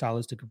different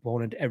stylistic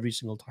opponent every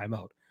single time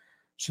out.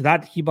 So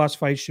that Hebos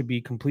fight should be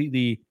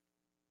completely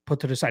put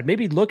to the side.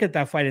 Maybe look at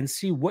that fight and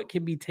see what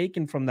can be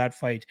taken from that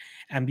fight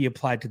and be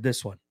applied to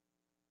this one.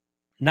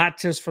 Not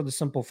just for the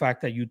simple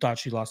fact that you thought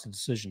she lost the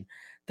decision.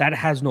 That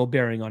has no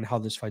bearing on how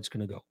this fight's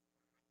going to go.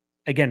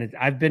 Again,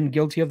 I've been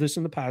guilty of this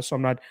in the past, so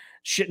I'm not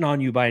shitting on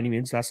you by any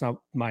means. That's not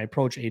my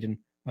approach, Aiden,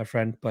 my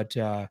friend. But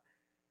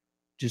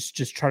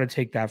just try to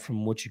take that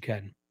from what you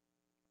can.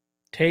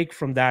 Take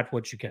from that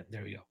what you can.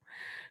 There we go.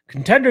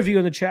 Contender view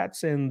in the chat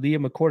saying Leah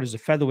McCourt is a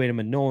featherweight and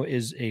Manoa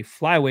is a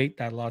flyweight.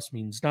 That loss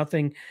means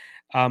nothing.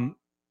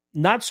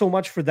 Not so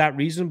much for that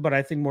reason, but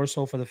I think more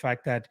so for the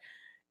fact that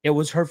it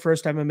was her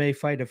first MMA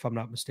fight, if I'm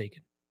not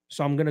mistaken.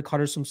 So I'm going to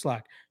cut her some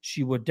slack.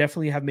 She would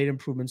definitely have made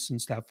improvements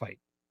since that fight.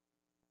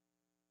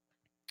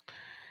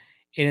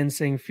 And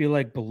saying, feel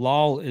like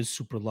Bilal is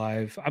super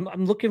live.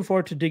 I'm looking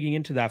forward to digging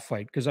into that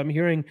fight because I'm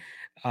hearing,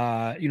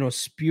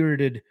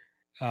 spirited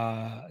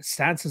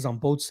stances on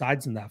both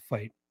sides in that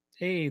fight.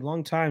 Hey,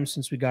 long time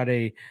since we got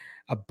a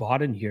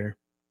bot in here.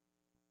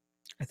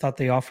 I thought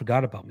they all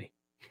forgot about me.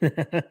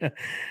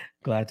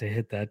 Glad to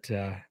hit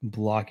that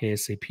block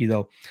ASAP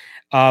though.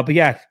 But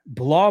yeah,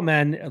 Bilal,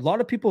 man, a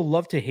lot of people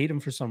love to hate him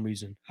for some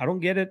reason. I don't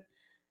get it.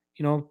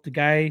 You know, the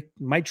guy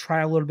might try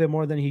a little bit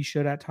more than he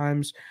should at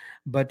times,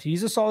 but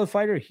he's a solid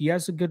fighter. He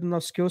has a good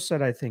enough skill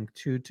set, I think,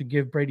 to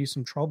give Brady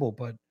some trouble.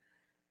 But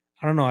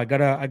I don't know. I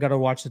gotta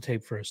watch the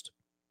tape first.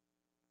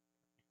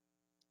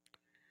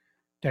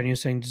 Daniel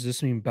saying, does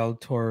this mean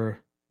Bellator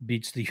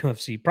beats the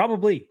UFC?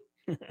 Probably.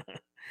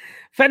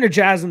 Fender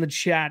Jazz in the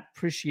chat.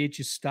 Appreciate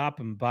you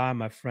stopping by,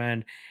 my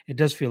friend. It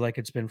does feel like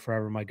it's been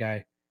forever, my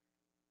guy.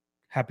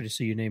 Happy to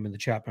see your name in the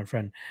chat, my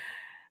friend.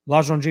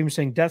 Lajon Dream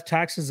saying Death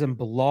Taxes and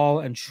Bilal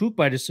and Shoot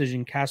by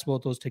decision cast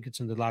both those tickets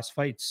in the last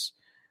fights.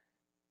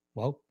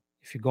 Well,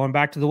 if you're going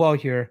back to the well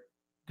here,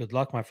 good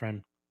luck, my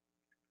friend.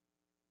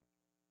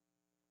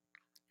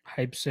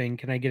 Hype saying,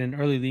 can I get an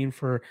early lean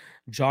for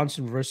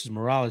Johnson versus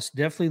Morales?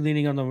 Definitely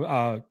leaning on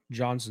the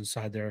Johnson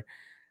side there.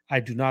 I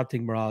do not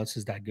think Morales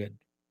is that good.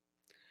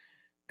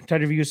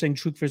 Competitive Review saying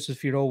Truk versus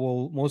Firo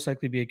will most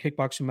likely be a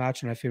kickboxing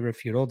match, and I favor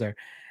Firo there.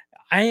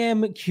 I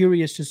am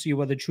curious to see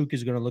whether Truk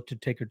is going to look to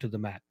take her to the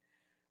mat.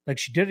 Like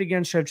she did it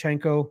against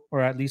Shevchenko,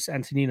 or at least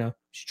Antonina.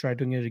 She tried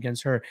doing it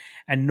against her.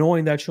 And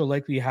knowing that she'll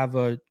likely have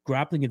a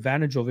grappling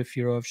advantage over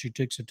Firo if she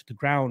takes it to the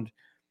ground,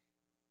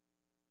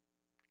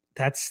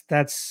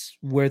 that's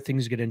where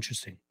things get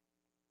interesting.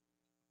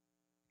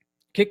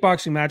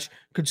 Kickboxing match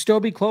could still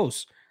be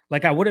close.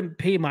 Like I wouldn't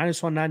pay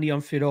minus 190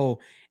 on Firo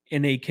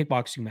in a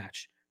kickboxing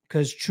match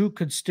because Truk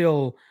could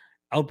still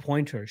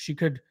outpoint her. She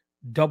could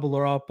double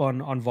her up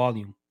on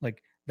volume.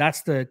 Like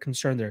that's the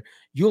concern there.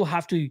 You'll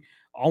have to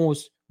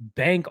almost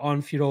bank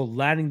on Firo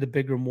landing the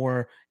bigger,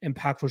 more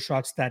impactful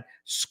shots that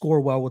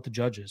score well with the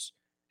judges.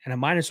 And a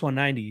minus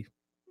 190,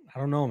 I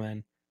don't know,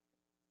 man.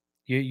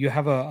 You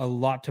have a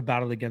lot to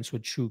battle against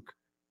with Truk.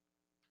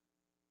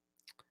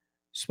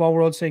 Small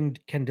World saying,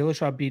 can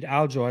Dillashaw beat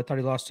Aljo? I thought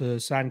he lost to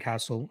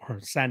Sandcastle or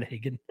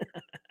Sandhagen.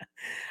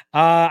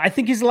 I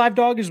think he's a live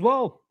dog as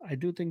well. I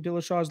do think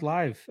Dillashaw is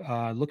live.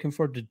 Looking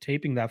forward to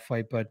taping that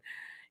fight, but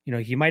you know,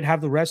 he might have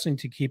the wrestling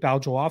to keep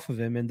Aljo off of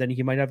him, and then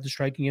he might have the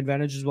striking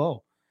advantage as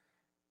well.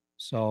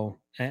 So,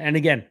 and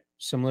again,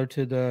 similar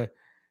to the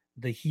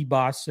he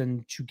boss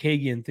and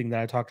Chukagian thing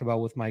that I talked about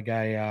with my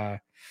guy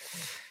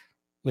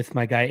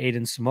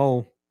Aiden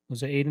Samo.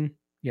 Was it Aiden?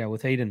 Yeah,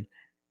 with Aiden.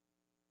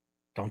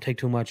 Don't take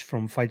too much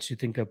from fights you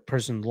think a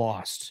person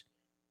lost.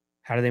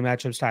 How do they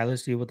match up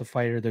stylistically with the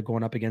fighter they're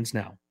going up against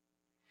now?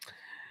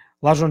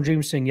 Lajon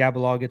Dream saying, yeah,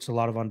 Bilal gets a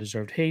lot of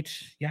undeserved hate.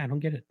 Yeah, I don't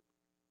get it.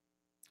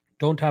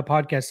 Don't Tap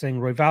Podcast saying,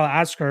 Royval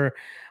Askar,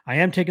 I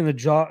am taking the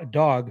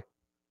dog,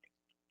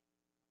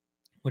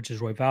 which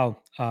is Royval.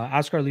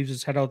 Askar leaves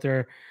his head out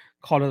there,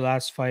 called it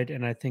last fight,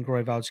 and I think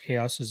Royval's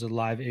chaos is a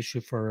live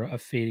issue for a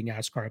fading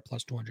Askar at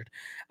plus 200.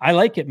 I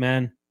like it,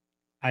 man.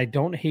 I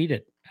don't hate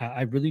it.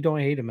 I really don't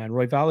hate it, man.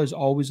 Royval is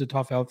always a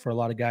tough out for a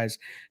lot of guys,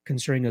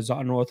 considering his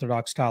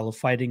unorthodox style of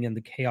fighting and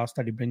the chaos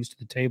that he brings to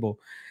the table.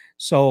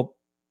 So,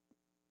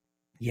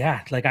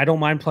 yeah, like I don't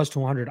mind plus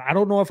 200. I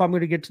don't know if I'm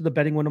going to get to the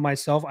betting window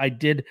myself. I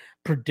did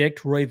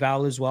predict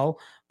Royval as well,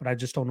 but I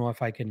just don't know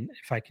if I can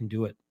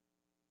do it.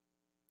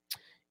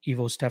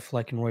 Evo Steph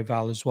like and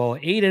Royval as well.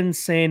 Aiden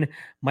saying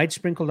might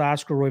sprinkle the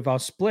Askar Royval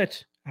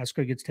split.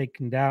 Askar gets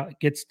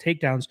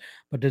takedowns,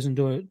 but doesn't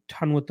do a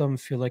ton with them.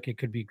 Feel like it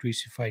could be a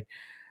greasy fight.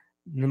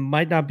 It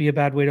might not be a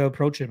bad way to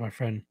approach it, my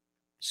friend.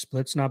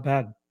 Split's not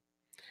bad.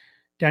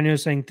 Daniel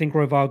is saying, think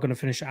Royval going to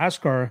finish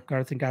Askar.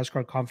 Gotta think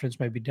Askar confidence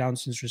might be down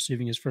since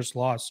receiving his first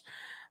loss.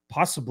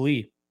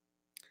 Possibly.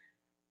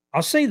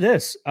 I'll say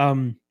this.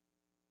 I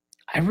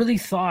really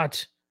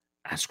thought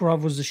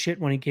Askarov was the shit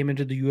when he came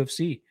into the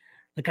UFC.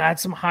 Like I had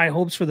some high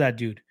hopes for that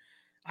dude.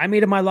 I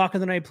made him my lock of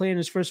the night play in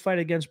his first fight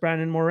against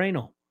Brandon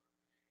Moreno.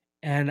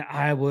 And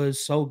I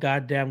was so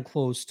goddamn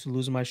close to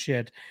losing my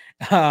shit.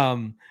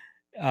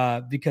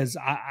 Because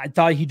I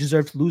thought he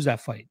deserved to lose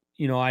that fight.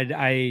 You know,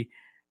 I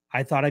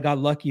thought I got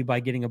lucky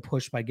by getting a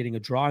push, by getting a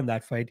draw in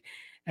that fight.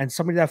 And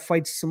somebody that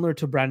fights similar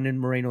to Brandon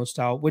Moreno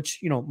style,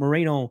 which, you know,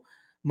 Moreno,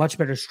 much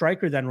better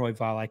striker than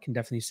Royval, I can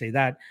definitely say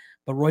that.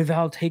 But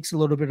Royval takes a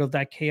little bit of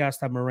that chaos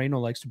that Moreno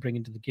likes to bring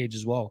into the cage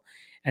as well.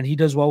 And he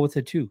does well with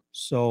it too.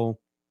 So,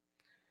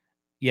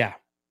 yeah.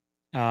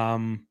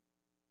 I'm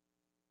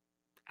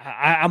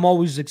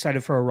always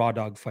excited for a raw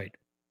dog fight.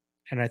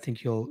 And I think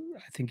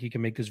he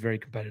can make this very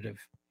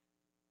competitive.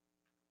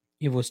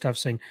 Evo stuff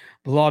saying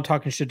Bilal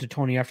talking shit to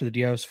Tony after the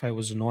Diaz fight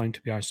was annoying,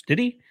 to be honest. Did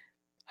he?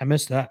 I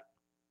missed that.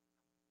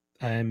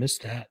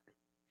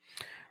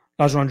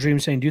 Lajon Dream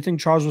saying, do you think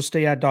Charles will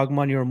stay at dog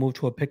money or move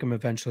to a pick'em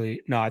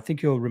eventually? No, I think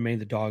he'll remain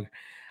the dog.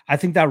 I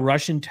think that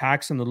Russian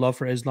tax and the love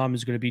for Islam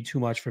is going to be too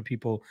much for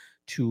people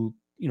to,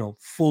 you know,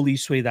 fully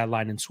sway that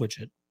line and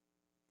switch it.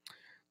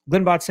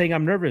 Glenbot saying,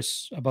 I'm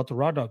nervous about the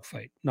raw dog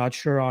fight. Not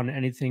sure on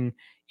anything,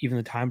 even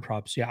the time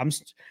props. Yeah,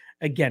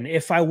 again,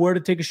 if I were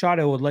to take a shot,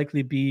 it would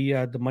likely be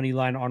the money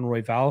line on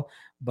Royval,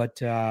 but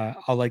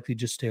I'll likely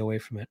just stay away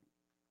from it.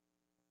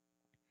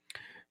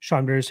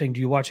 Sean Bear saying,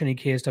 do you watch any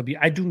KSW?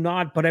 I do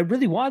not, but I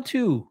really want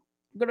to.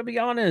 I'm going to be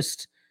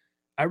honest.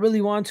 I really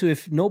want to.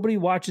 If nobody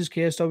watches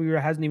KSW or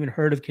hasn't even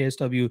heard of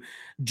KSW,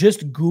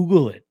 just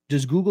Google it.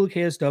 Just Google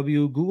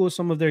KSW. Google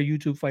some of their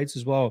YouTube fights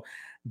as well.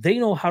 They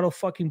know how to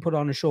fucking put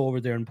on a show over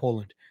there in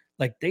Poland.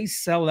 Like they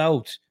sell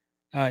out.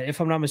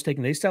 If I'm not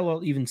mistaken, they sell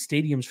out even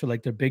stadiums for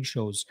like their big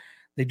shows.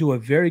 They do a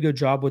very good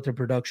job with their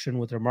production,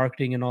 with their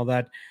marketing and all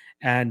that.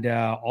 And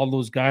all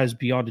those guys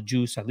be on the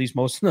juice. At least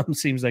most of them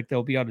seems like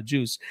they'll be on the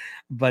juice.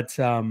 But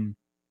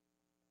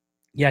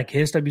Yeah,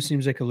 KSW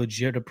seems like a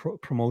legit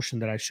promotion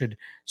that I should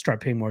start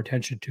paying more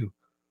attention to.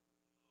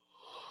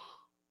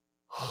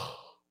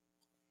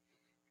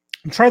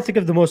 I'm trying to think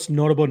of the most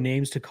notable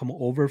names to come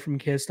over from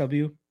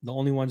KSW. The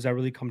only ones that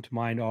really come to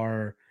mind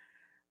are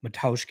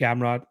Mateusz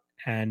Gamrot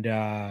and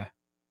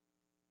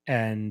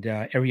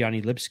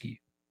Ariane Lipski.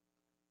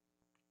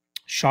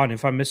 Sean,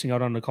 if I'm missing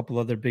out on a couple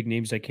other big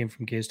names that came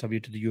from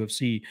KSW to the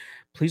UFC,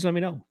 please let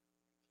me know.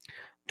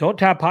 Don't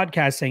Tap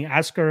Podcast saying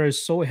Askar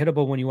is so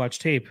hittable when you watch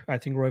tape. I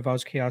think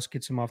Royval's chaos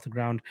gets him off the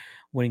ground,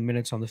 winning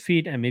minutes on the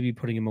feet and maybe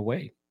putting him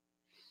away.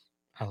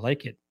 I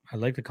like it. I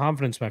like the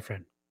confidence, my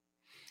friend.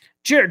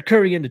 Jared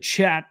Curry in the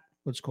chat.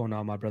 What's going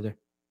on, my brother?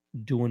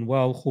 Doing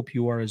well. Hope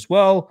you are as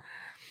well.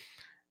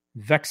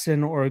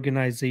 Vexen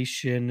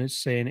organization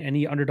saying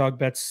any underdog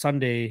bets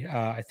Sunday.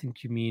 I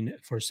think you mean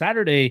for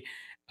Saturday.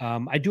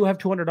 I do have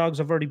 2 underdogs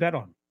I've already bet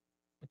on,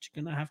 but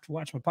you're going to have to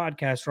watch my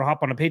podcast or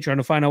hop on a Patreon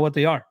to find out what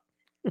they are.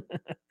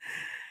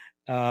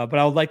 But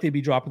I'll likely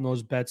be dropping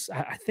those bets.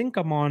 I think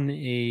I'm on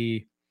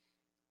a.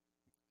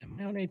 Am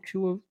I on a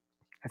 2 of?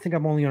 I think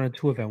I'm only on a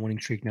 2 event winning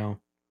streak now.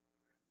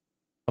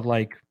 Of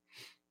like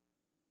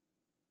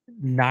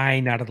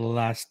 9 out of the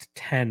last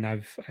 10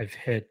 I've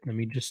hit. Let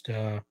me just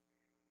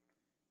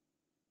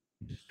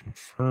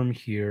confirm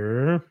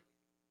here.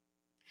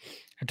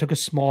 I took a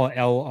small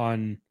L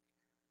on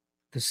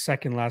the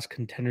second last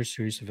Contender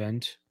Series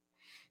event.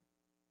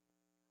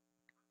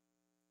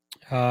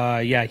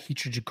 Yeah,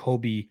 Heacher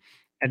Jacoby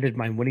ended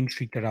my winning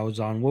streak that I was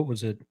on. What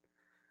was it?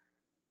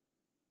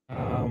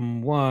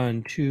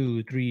 1,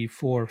 2, 3,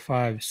 4,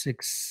 5,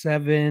 6,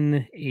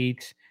 7,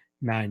 8,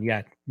 9.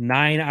 Yeah,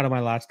 9 out of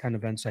my last 10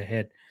 events I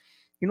hit.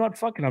 You know what?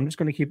 Fuck it. I'm just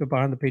going to keep it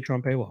behind the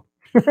Patreon paywall.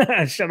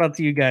 Shout out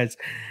to you guys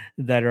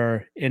that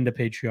are into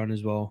Patreon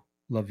as well.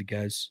 Love you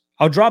guys.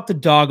 I'll drop the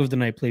dog of the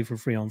night play for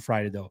free on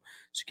Friday, though.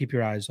 So keep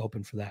your eyes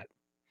open for that.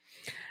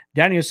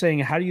 Daniel's saying,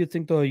 how do you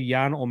think the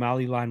Yan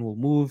O'Malley line will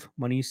move?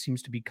 Money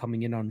seems to be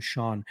coming in on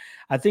Sean.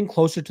 I think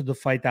closer to the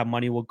fight, that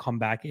money will come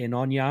back in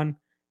on Yan.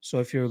 So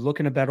if you're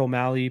looking to bet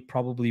O'Malley,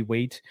 probably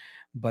wait.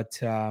 But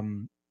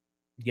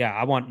yeah,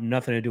 I want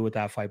nothing to do with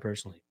that fight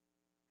personally.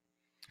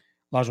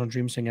 Lajon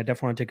Dream saying, I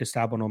definitely want to take a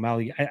stab on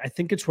O'Malley. I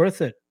think it's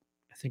worth it.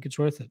 I think it's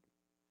worth it.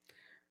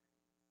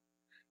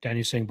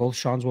 Daniel's saying both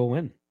Seans will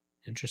win.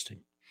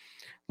 Interesting.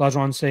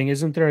 Lajon saying,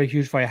 isn't there a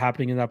huge fight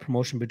happening in that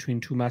promotion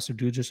between 2 massive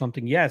dudes or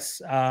something?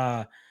 Yes.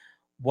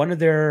 One of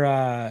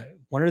their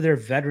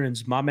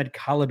veterans, Mamed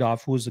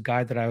Khalidov, who was the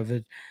guy that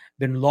I've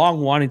been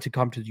long wanting to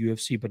come to the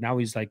UFC, but now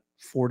he's like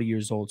 40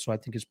 years old. So I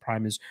think his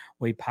prime is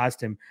way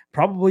past him.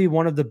 Probably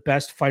one of the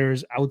best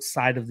fighters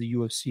outside of the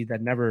UFC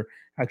that never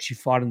actually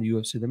fought in the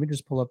UFC. Let me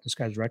just pull up this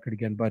guy's record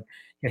again. But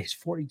yeah, he's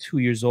 42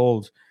 years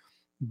old,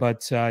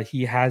 but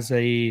he has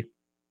a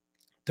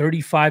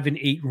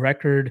 35-8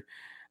 record,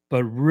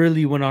 but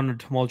really went on a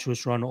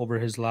tumultuous run over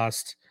his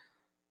last.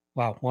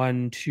 Wow,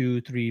 1,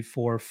 2, 3,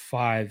 4,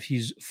 5.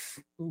 He's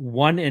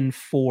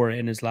 1-4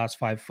 in his last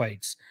 5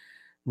 fights.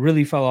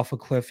 Really fell off a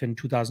cliff in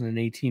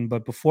 2018.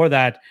 But before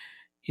that,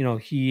 you know,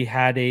 he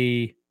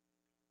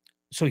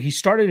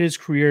started his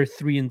career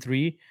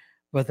 3-3,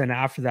 but then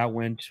after that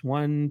went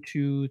 1,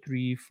 2,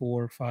 3,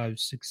 4, 5,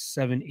 6,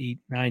 7, 8,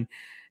 9,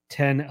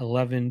 10,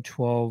 11,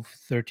 12,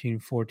 13,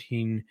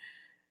 14.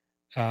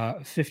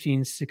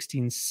 15,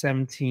 16,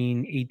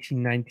 17,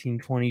 18, 19,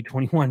 20,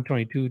 21,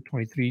 22,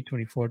 23,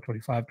 24,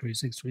 25,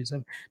 26,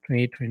 27,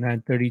 28,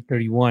 29, 30,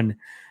 31.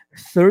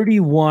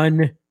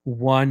 31,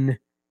 1,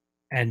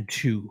 and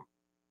 2.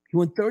 He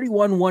went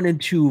 31, 1,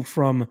 and 2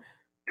 from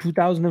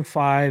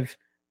 2005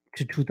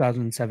 to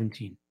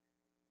 2017.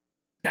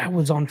 That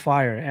was on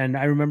fire. And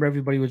I remember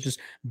everybody was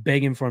just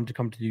begging for him to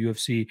come to the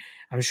UFC.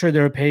 I'm sure they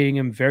were paying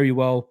him very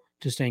well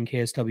to stay in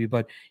KSW,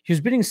 but he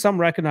was beating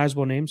some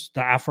recognizable names.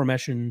 The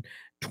aforementioned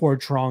Tor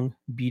Trong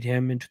beat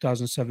him in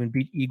 2007,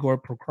 beat Igor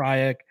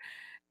Prokrayak,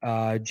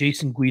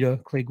 Jason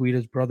Guida, Clay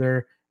Guida's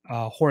brother,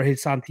 Jorge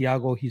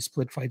Santiago. He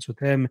split fights with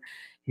him.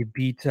 He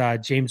beat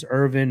James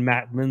Irvin,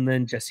 Matt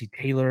Lindland, Jesse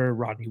Taylor,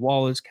 Rodney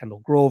Wallace, Kendall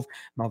Grove,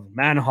 Melvin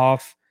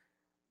Manhoff,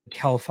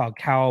 Kel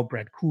Falcao,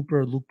 Brad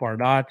Cooper, Luke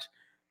Barnott.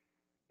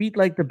 Beat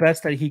like the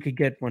best that he could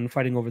get when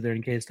fighting over there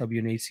in KSW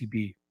and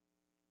ACB,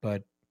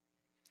 but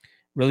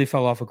really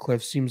fell off a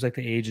cliff. Seems like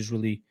the age is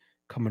really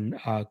coming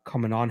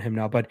on him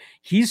now. But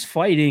he's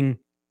fighting.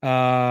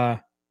 I'm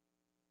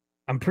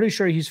pretty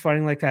sure he's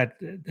fighting like that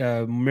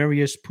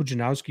Mariusz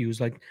Pudzianowski, who's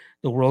like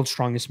the world's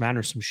strongest man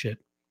or some shit.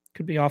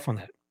 Could be off on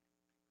that.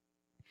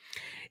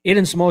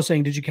 Aiden Smo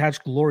saying, did you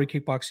catch Glory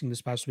Kickboxing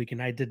this past week?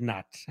 And I did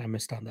not. I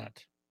missed on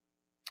that.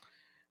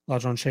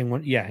 Lajon Shane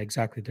went. Yeah,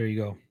 exactly. There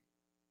you go.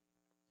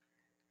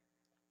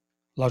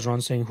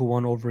 Lajon saying, who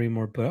won, Overeem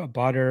or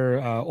Badr?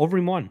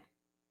 Overeem won,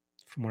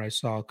 from what I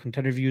saw.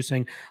 Contender View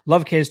saying,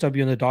 love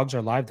KSW and the dogs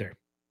are live there.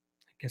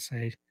 I guess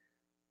I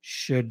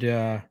should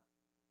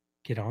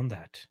get on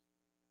that.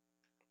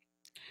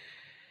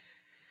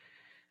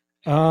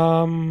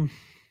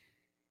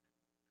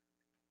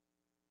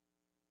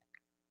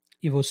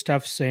 Evo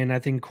Steph saying, I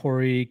think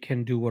Corey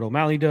can do what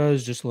O'Malley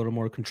does, just a little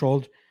more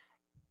controlled.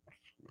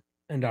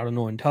 And I don't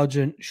know,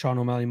 intelligent. Sean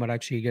O'Malley might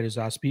actually get his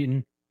ass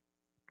beaten.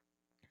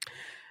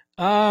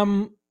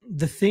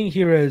 The thing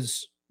here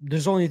is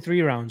there's only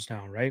 3 rounds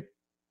now, right?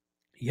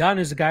 Jan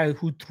is a guy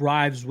who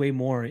thrives way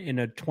more in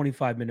a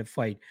 25-minute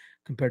fight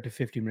compared to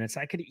 50 minutes.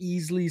 I could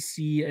easily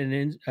see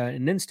an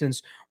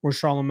instance where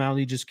Sean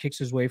O'Malley just kicks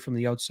his way from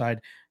the outside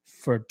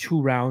for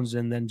 2 rounds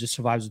and then just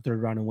survives the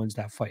 3rd round and wins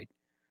that fight.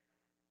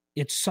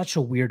 It's such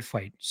a weird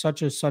fight.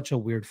 Such a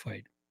weird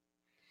fight.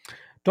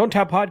 Don't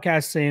Tap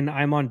Podcast saying,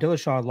 I'm on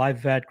Dillashaw, live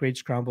vet, great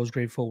scrambles,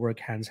 great footwork,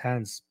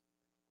 hands.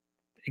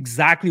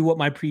 Exactly what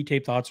my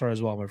pre-tape thoughts are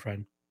as well, my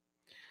friend.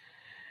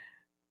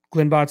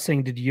 Glenbot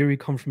saying, did Yuri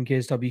come from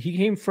KSW? He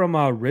came from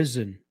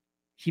Risen.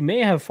 He may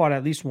have fought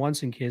at least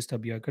once in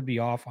KSW. I could be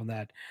off on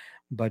that.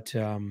 But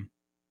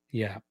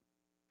yeah.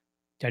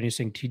 Daniel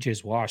saying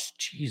TJ's washed.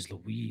 Jeez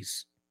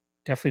Louise.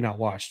 Definitely not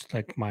washed,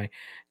 like my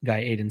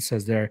guy Aiden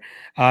says there.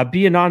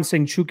 B. Anon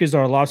saying Chuk is the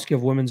Arlovsky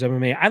of women's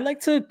MMA. I like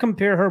to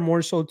compare her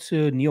more so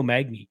to Neil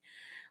Magny.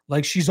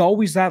 Like, she's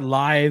always that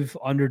live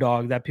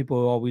underdog that people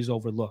always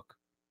overlook.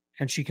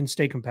 And she can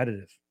stay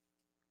competitive.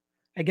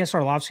 I guess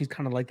Arlovsky's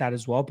kind of like that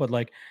as well, but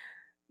like,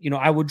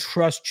 I would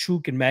trust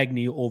Chuk and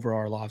Magny over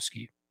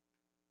Arlovsky.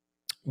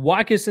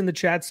 Wackis in the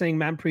chat saying,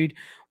 Manpreet,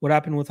 what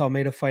happened with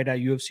Almeida fight at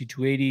UFC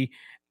 280?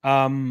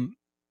 Shamil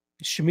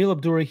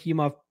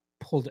Abdurrahimov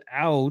pulled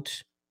out,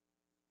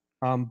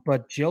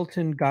 but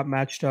Jilton got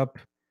matched up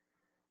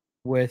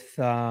with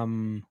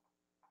Maxim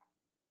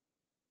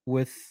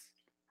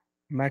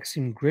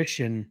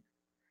Grishin.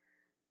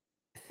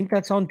 I think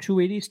that's on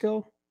 280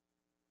 still.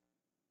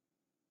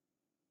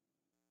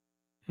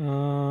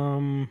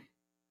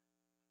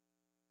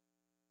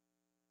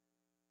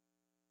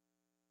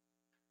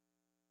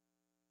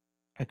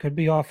 I could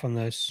be off on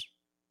this.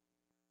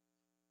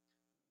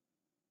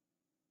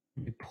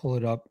 Let me pull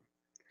it up.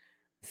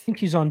 I think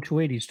he's on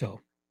 280 still.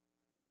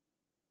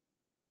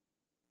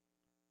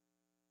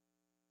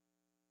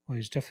 Well,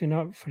 he's definitely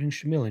not fighting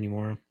Shamil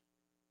anymore.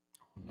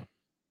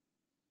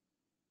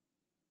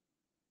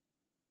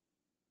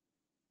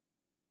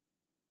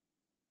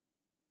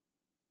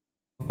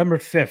 November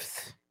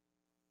 5th.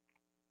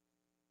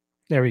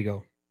 There we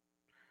go.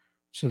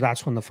 So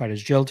that's when the fight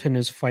is. Jilton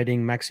is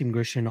fighting Maxim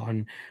Grishin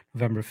on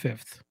November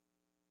 5th.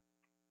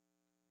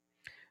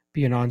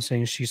 Bianon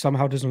saying she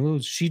somehow doesn't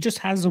lose. She just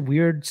has a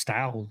weird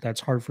style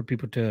that's hard for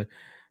people to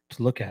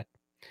look at.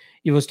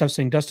 Evo Stuff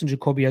saying Dustin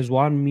Jacoby has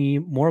won me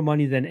more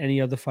money than any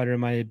other fighter in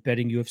my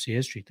betting UFC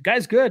history. The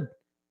guy's good.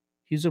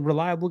 He's a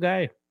reliable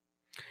guy.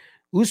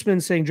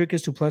 Usman saying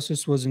Dricus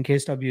Duplessis was in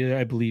KSW,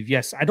 I believe.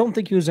 Yes. I don't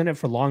think he was in it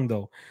for long,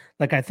 though.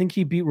 Like, I think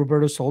he beat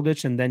Roberto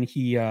Soldic and then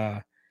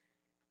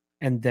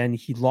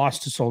he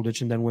lost to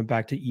Soldic and then went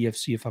back to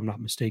EFC, if I'm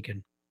not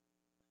mistaken.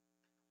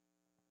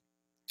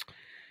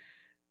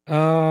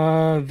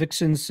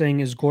 Vixen saying,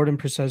 is Gordon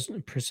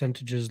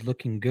percentages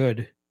looking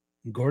good?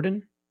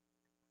 Gordon?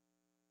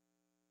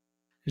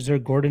 Is there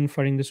Gordon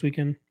fighting this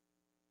weekend?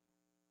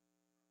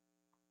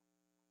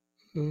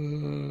 Yeah,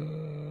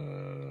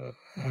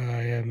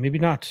 maybe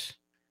not.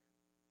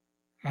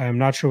 I'm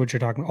not sure what you're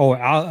talking about.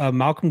 Oh,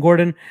 Malcolm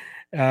Gordon.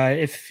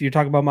 If you're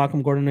talking about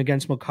Malcolm Gordon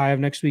against Mokaev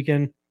next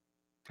weekend,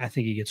 I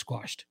think he gets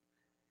squashed.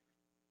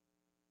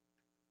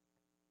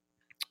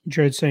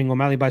 Jared saying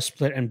O'Malley by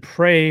split and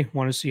pray.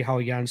 Want to see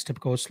how Jan's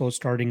typical slow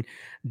starting,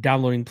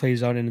 downloading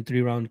plays out in a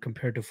 3-round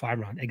compared to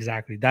 5-round.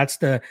 Exactly. That's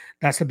the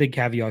big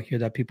caveat here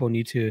that people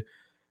need to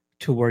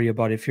worry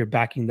about if you're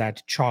backing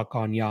that chalk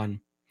on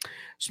Jan.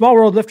 Small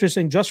World Lifter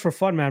saying, just for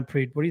fun, man,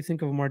 Preet, what do you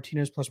think of a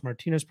Martinez plus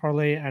Martinez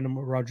parlay and a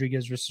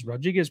Rodriguez versus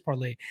Rodriguez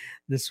parlay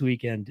this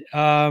weekend?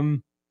 Let's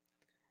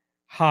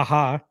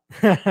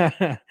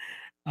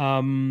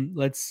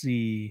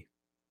see.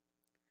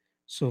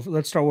 So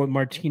let's start with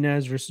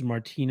Martinez versus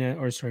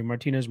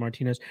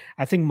Martinez.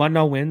 I think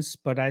Mudna wins,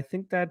 but I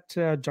think that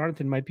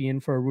Jonathan might be in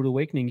for a rude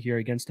awakening here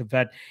against a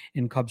vet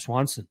in Cub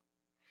Swanson.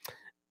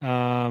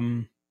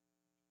 And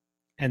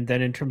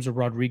then in terms of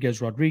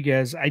Rodriguez,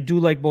 I do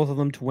like both of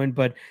them to win,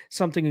 but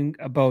something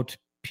about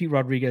Pete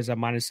Rodriguez at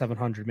minus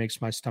 700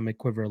 makes my stomach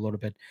quiver a little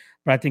bit.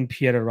 But I think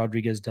Pieta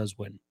Rodriguez does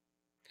win.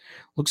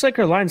 Looks like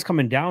our line's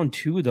coming down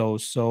too, though,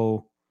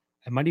 so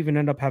I might even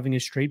end up having a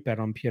straight bet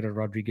on Pieta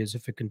Rodriguez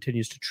if it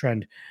continues to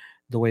trend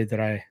the way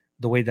that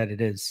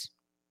it is.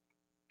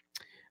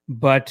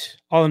 But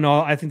all in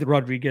all, I think the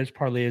Rodriguez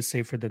parlay is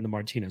safer than the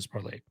Martinez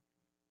parlay.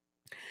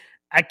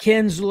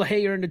 Akin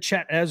Zulhayer in the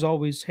chat, as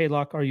always. Hey,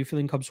 Locke, are you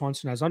feeling Cub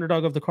Swanson as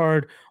underdog of the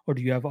card, or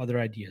do you have other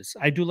ideas?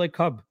 I do like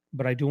Cub,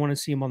 but I do want to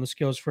see him on the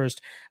scales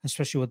first,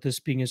 especially with this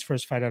being his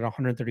first fight at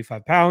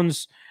 135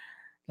 pounds.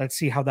 Let's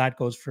see how that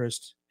goes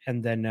first.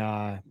 And then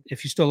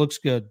if he still looks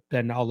good,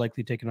 then I'll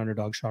likely take an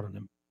underdog shot on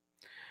him.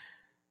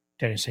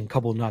 Danny saying,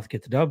 Cub will not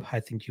get the dub. I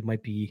think you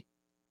might be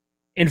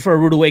in for a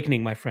rude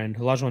awakening, my friend.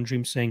 Elijah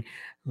Dream saying,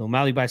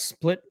 O'Malley by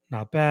split,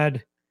 not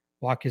bad.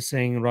 Walk is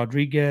saying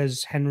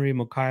Rodriguez, Henry,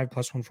 Mokaev,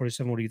 plus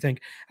 147. What do you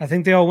think? I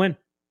think they all win.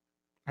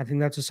 I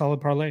think that's a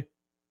solid parlay.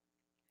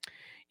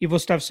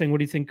 Evo Stuff saying, what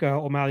do you think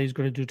O'Malley is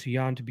going to do to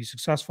Jan to be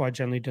successful? I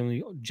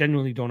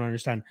genuinely don't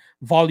understand.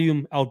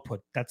 Volume,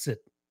 output. That's it.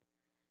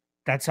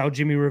 That's how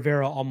Jimmy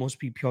Rivera almost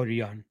beat Piotr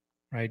Jan,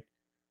 right?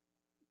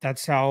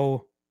 That's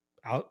how,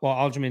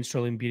 Aljamain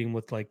Sterling beat him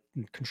with like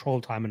control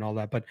time and all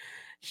that, but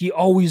he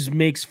always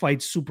makes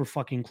fights super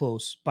fucking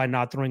close by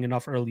not throwing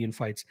enough early in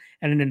fights.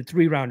 And in a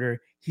 3-rounder,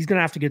 he's going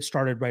to have to get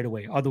started right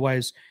away.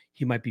 Otherwise,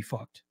 he might be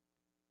fucked.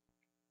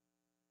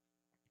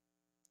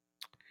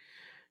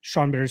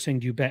 Sean Bitter saying,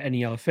 do you bet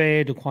any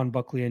LFA? Daquan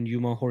Buckley and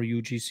Yuma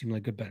Horiyuji seem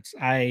like good bets.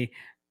 I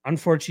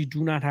unfortunately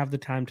do not have the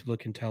time to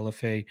look into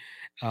LFA,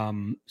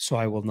 so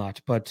I will not.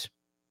 But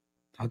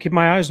I'll keep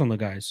my eyes on the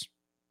guys.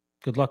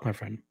 Good luck, my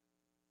friend.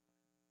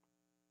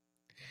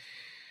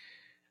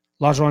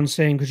 Lajuan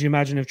saying, could you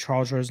imagine if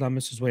Charles Islam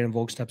misses weight and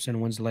Volk steps in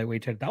and wins the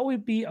lightweight title? That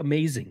would be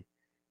amazing,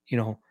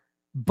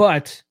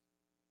 But,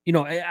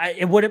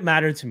 it wouldn't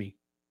matter to me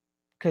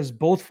because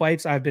both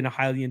fights I've been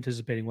highly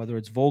anticipating, whether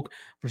it's Volk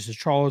versus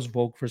Charles,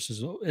 Volk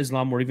versus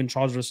Islam, or even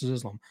Charles versus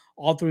Islam.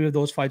 All three of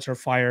those fights are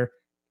fire.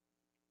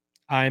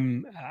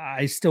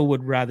 I still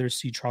would rather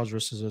see Charles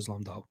versus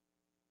Islam, though.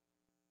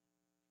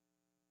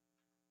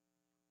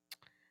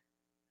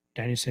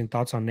 Danny saying,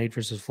 thoughts on Nate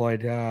versus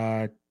Floyd?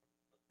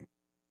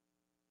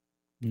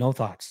 No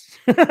thoughts.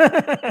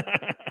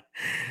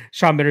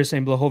 Sean Bitter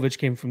saying Blachowicz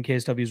came from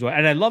KSW as well.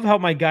 And I love how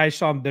my guy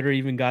Sean Bitter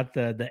even got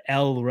the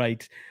L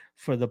right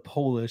for the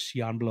Polish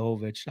Jan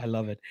Blachowicz. I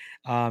love it.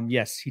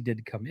 Yes, he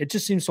did come. It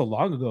just seems so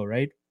long ago,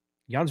 right?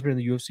 Jan's been in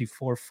the UFC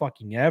for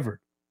fucking ever.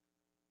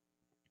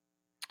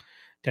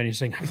 Danny's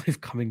saying, I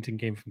believe Covington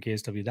came from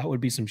KSW. That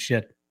would be some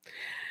shit.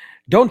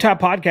 Don't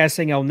Tap Podcast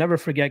saying, I'll never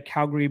forget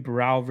Calgary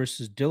Barao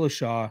versus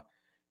Dillashaw.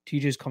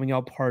 TJ's coming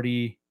out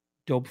party,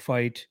 dope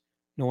fight.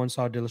 No one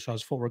saw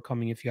Dillashaw's footwork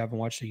coming. If you haven't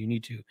watched it, you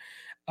need to.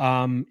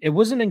 It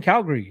wasn't in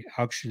Calgary,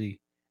 actually.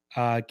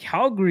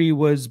 Calgary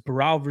was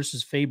Barao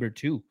versus Faber,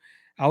 too.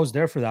 I was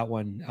there for that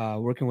one,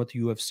 working with the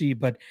UFC.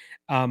 But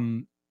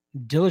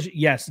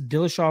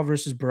Dillashaw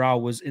versus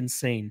Barao was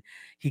insane.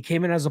 He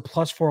came in as a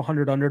plus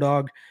 400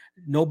 underdog.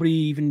 Nobody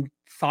even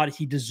thought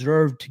he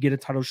deserved to get a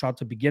title shot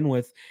to begin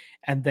with.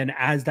 And then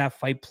as that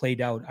fight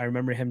played out, I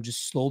remember him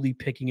just slowly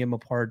picking him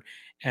apart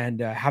and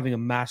having a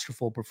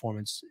masterful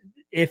performance.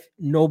 If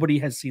nobody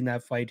has seen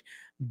that fight,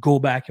 go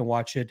back and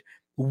watch it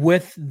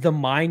with the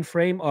mind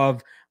frame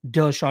of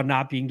Dillashaw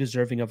not being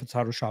deserving of a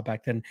title shot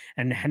back then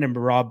and Renan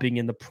Barao being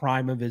in the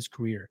prime of his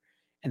career.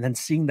 And then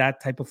seeing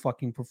that type of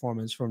fucking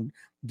performance from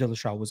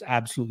Dillashaw was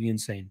absolutely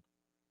insane.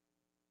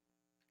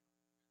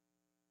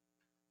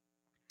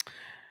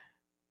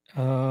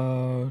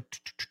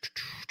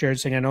 Jared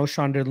saying, I know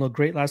Sean didn't look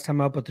great last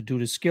time out, but the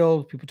dude is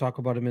skilled. People talk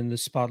about him in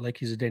this spot like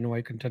he's a Dana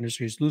White Contender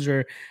Series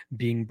loser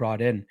being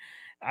brought in.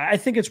 I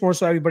think it's more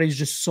so everybody's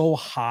just so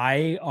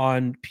high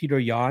on Peter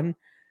Yan.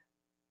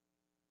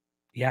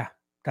 Yeah,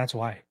 that's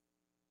why.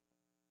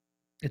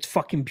 It's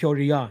fucking Peter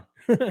Yan.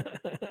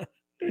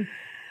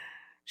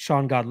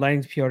 Sean got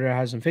length. Piotr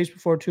hasn't faced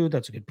before, too.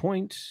 That's a good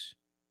point.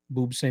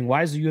 Boob saying,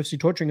 why is the UFC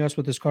torturing us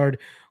with this card?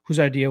 Whose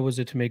idea was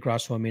it to make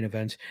Grasso a main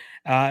event?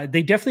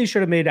 They definitely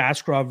should have made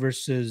Askarov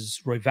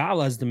versus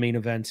Royval as the main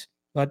event,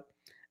 but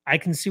I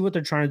can see what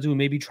they're trying to do,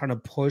 maybe trying to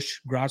push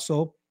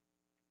Grasso.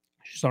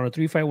 She's on a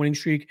 3-fight winning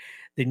streak.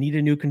 They need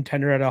a new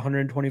contender at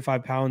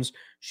 125 pounds.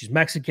 She's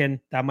Mexican.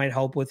 That might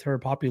help with her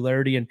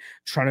popularity and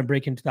trying to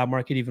break into that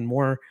market even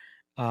more.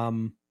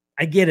 I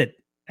get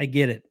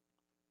it.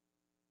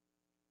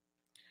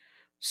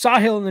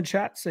 Sahil in the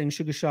chat saying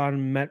Sugar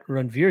Sean met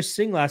Ranveer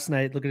Singh last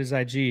night. Look at his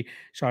IG.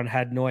 Sean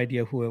had no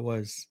idea who it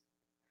was.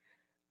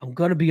 I'm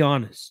going to be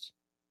honest.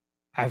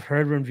 I've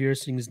heard Ranveer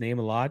Singh's name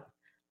a lot.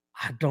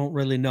 I don't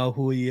really know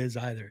who he is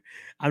either.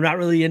 I'm not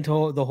really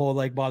into the whole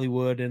like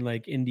Bollywood and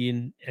like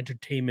Indian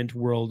entertainment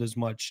world as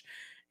much.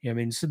 I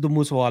mean, Sidhu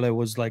Moosewala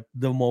was like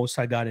the most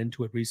I got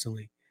into it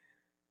recently.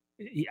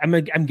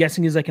 I'm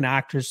guessing he's like an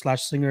actor /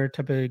 singer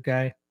type of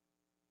guy.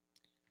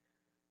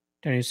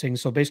 Danny saying,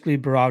 so basically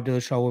Barao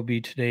Dillashaw will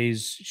be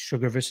today's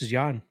Sugar versus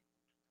Yan.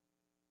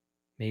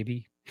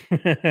 Maybe.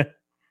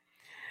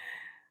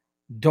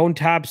 Don't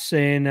Tap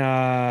saying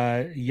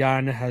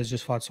Yan has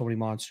just fought so many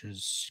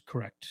monsters.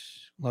 Correct.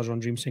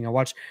 Lajon Dream saying, I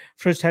watched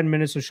first 10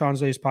 minutes of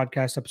Sean's latest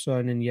podcast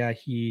episode, and yeah,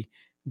 he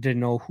didn't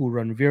know who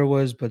Ranveer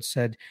was, but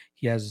said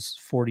he has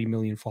 40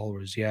 million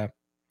followers. Yeah.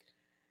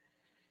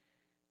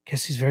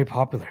 Guess he's very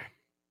popular.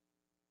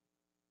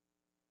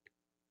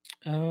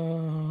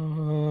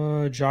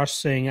 Josh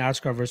saying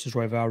Askar versus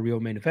Royval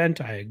Rio main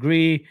event. I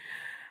agree.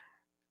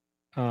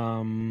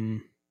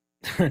 Daniel's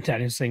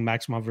saying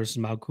Maximov versus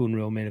Malkoon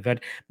Rio main event.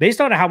 Based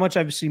on how much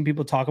I've seen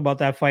people talk about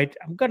that fight,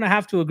 I'm gonna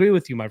have to agree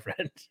with you, my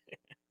friend.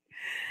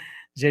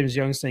 James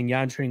Young saying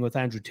Yan training with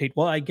Andrew Tate.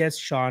 Well, I guess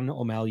Sean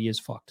O'Malley is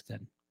fucked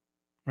then,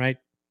 right?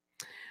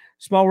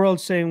 Small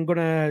World saying I'm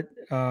gonna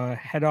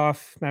head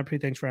off. Matt,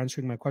 thanks for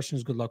answering my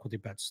questions. Good luck with your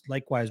bets.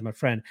 Likewise, my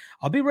friend.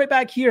 I'll be right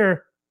back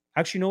here.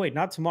 Actually, no, wait,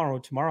 not tomorrow.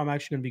 Tomorrow I'm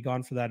actually going to be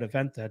gone for that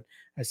event that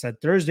I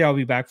said. Thursday, I'll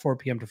be back 4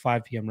 p.m. to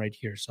 5 p.m. right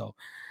here. So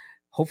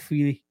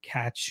hopefully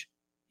catch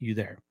you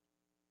there.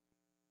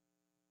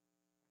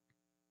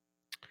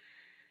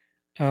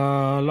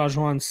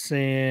 Lajuan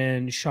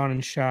saying Sean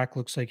and Shaq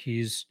looks like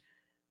he's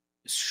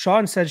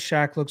Sean said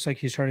Shaq looks like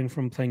he's turning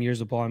from playing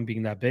years of ball and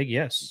being that big.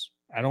 Yes,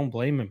 I don't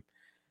blame him.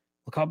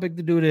 Look how big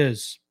the dude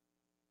is.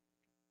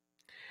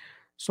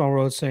 Song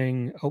Road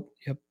saying, oh,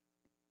 yep.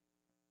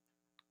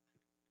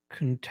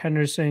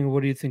 Contender saying,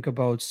 what do you think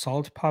about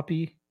Salt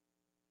Poppy?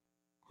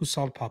 Who's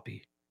Salt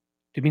Poppy?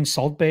 Do you mean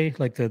Salt Bay?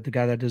 Like the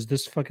guy that does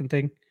this fucking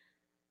thing?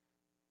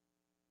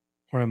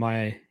 Or am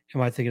I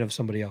thinking of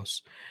somebody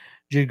else?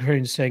 Jig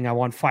Crane saying, I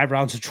want 5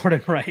 rounds of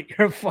Jordan Wright.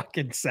 You're a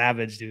fucking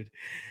savage, dude.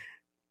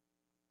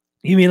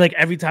 You mean like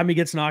every time he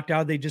gets knocked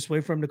out, they just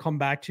wait for him to come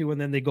back to, and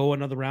then they go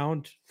another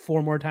round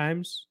 4 more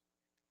times?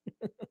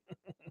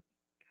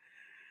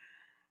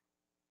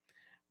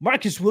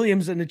 Marcus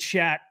Williams in the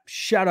chat.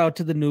 Shout out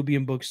to the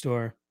Nubian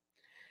bookstore.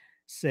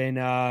 Saying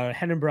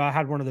Renan Barão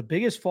had one of the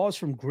biggest falls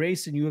from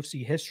grace in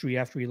UFC history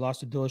after he lost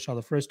to Dillashaw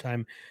the first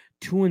time.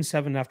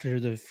 2-7 after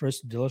the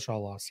first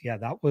Dillashaw loss. Yeah,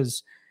 that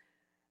was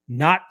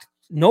not,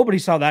 nobody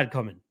saw that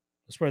coming.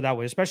 Let's put it that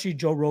way, especially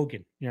Joe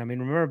Rogan. You know, I mean,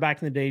 remember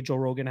back in the day, Joe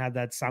Rogan had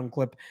that sound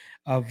clip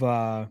of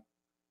Renan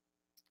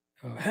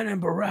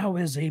Barão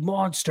is a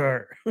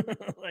monster.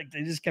 Like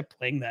they just kept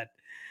playing that.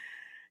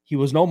 He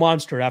was no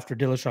monster after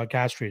Dillashaw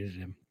castrated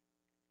him.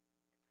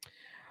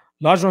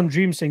 Lajon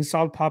Dream saying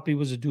Salt Poppy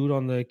was a dude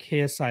on the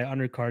KSI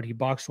undercard. He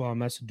boxed while I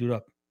messed a dude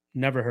up.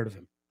 Never heard of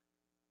him.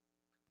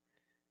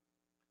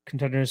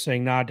 Contender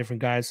saying, nah,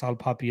 different guy. Salt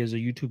Poppy is a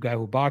YouTube guy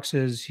who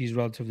boxes. He's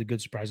relatively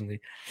good, surprisingly.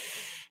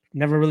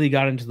 Never really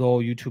got into the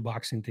whole YouTube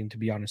boxing thing, to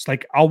be honest.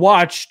 Like, I'll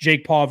watch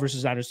Jake Paul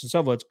versus Anderson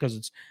Silva. It's because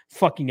it's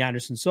fucking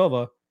Anderson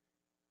Silva.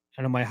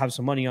 And I might have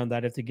some money on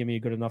that if they give me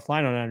a good enough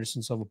line on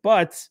Anderson Silva.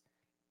 But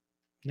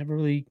never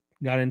really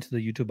got into the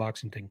YouTube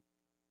boxing thing.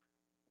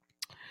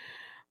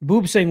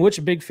 Boob saying,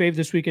 which big fave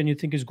this weekend you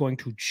think is going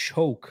to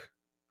choke?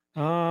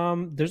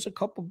 There's a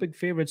couple big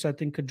favorites I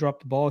think could drop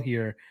the ball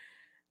here.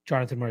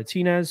 Jonathan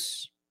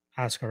Martinez,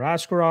 Askar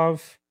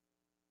Askarov,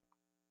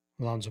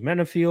 Alonzo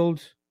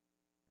Menafield.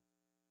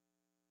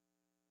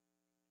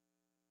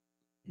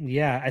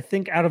 Yeah, I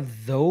think out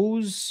of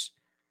those,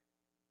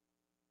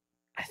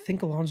 I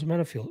think Alonzo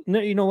Menafield. No,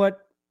 you know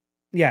what?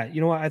 Yeah,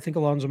 you know what? I think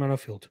Alonzo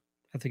Menafield.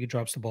 I think he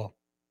drops the ball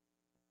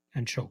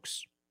and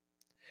chokes.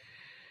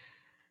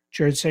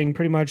 Jared saying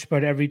pretty much,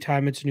 but every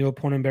time it's a new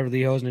opponent,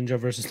 Beverly Hills Ninja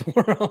versus the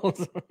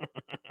world.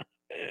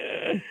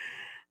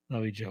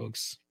 No, he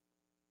jokes.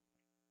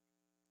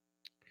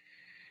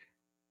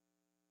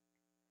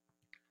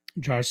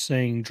 Josh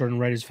saying Jordan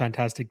Wright is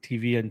fantastic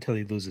TV until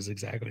he loses.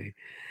 Exactly.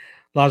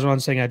 Lazaron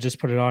saying I just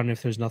put it on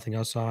if there's nothing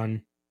else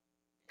on.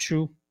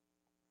 True.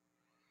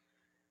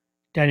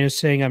 Daniel's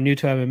saying I'm new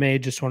to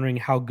MMA, just wondering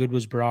how good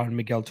was Barão and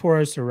Miguel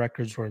Torres. Their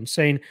records were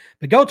insane.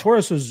 Miguel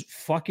Torres was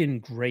fucking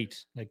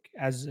great. Like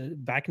as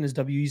back in his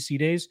WEC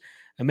days,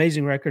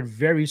 amazing record,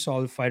 very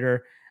solid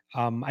fighter.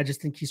 I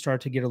just think he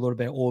started to get a little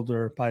bit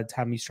older by the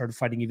time he started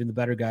fighting even the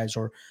better guys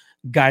or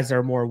guys that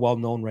are more well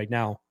known right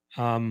now.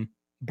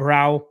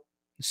 Barão,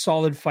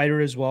 solid fighter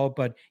as well,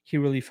 but he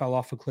really fell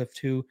off a cliff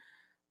too.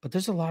 But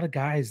there's a lot of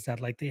guys that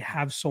like they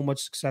have so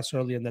much success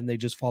early and then they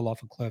just fall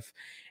off a cliff,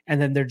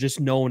 and then they're just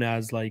known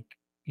as like,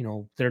 you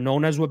know, they're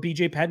known as what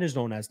BJ Penn is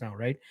known as now,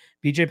 right?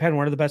 BJ Penn,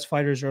 one of the best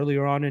fighters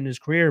earlier on in his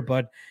career,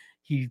 but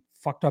he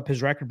fucked up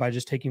his record by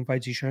just taking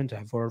fights he shouldn't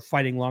have or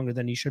fighting longer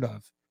than he should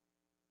have.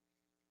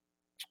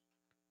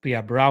 But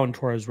yeah, Barão and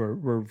Torres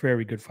were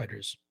very good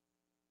fighters.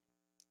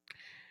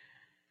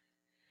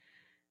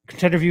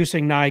 Contender View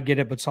saying, nah, I get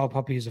it, but Salt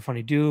Puppy is a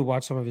funny dude.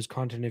 Watch some of his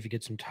content. If you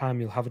get some time,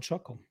 you'll have a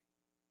chuckle.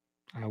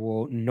 I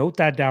will note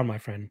that down, my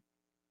friend.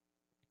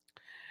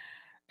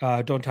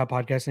 Don't Tap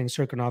Podcast saying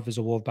Serkinov is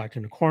a wolf back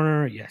in the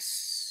corner.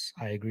 Yes,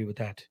 I agree with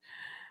that.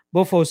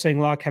 Bofo saying,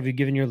 Locke, have you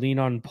given your lean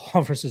on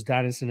Paul versus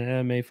Danis in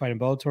an MMA fight in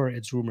Bellator?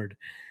 It's rumored.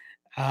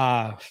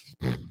 I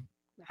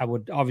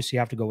would obviously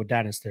have to go with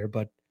Danis there,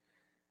 but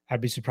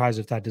I'd be surprised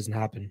if that doesn't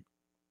happen.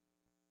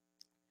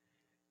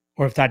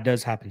 Or if that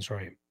does happen,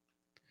 sorry.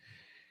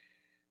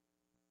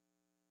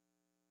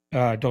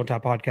 Don't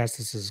Tap Podcast,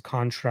 this is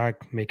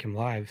contract. Make him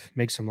live.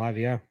 Makes him live,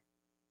 yeah.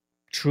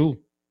 True.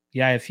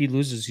 Yeah, if he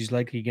loses, he's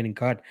likely getting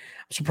cut.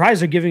 I'm surprised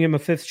they're giving him a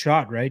 5th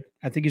shot, right?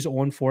 I think he's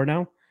 0-4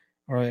 now,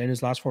 or in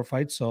his last 4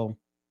 fights, so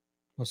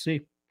we'll see.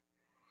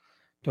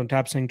 Don't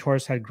Tap saying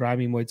Torres had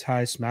grimy Muay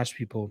Thai, smash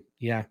people.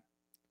 Yeah.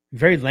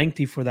 Very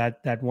lengthy for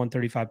that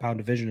 135-pound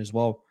division as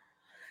well.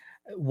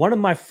 One of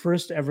my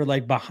first ever,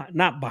 like,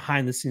 not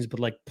behind the scenes, but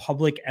like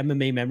public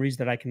MMA memories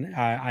that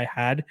I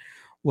had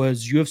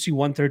was UFC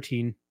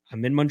 113.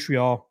 I'm in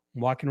Montreal,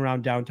 I'm walking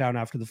around downtown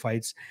after the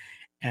fights,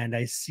 and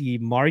I see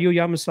Mario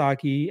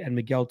Yamasaki and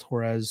Miguel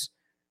Torres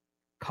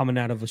coming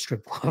out of a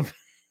strip club.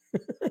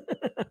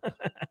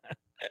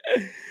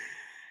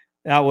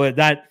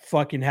 That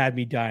fucking had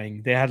me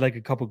dying. They had like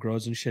a couple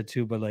girls and shit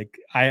too, but like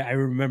I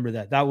remember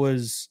that. That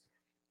was,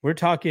 we're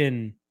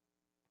talking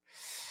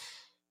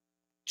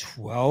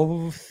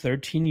 12,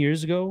 13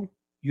 years ago.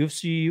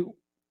 UFC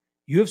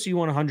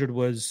 100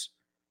 was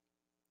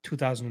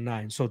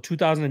 2009. So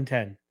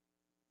 2010.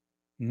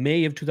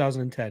 May of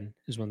 2010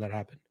 is when that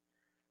happened.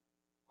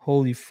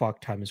 Holy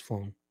fuck, time has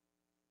flown.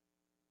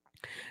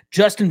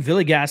 Justin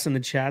Villegas in the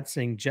chat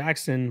saying,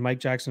 Jackson, Mike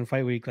Jackson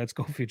fight week. Let's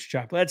go, Future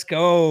Chop. Let's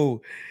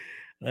go.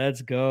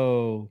 Let's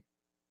go.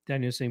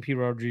 Daniel saying Pete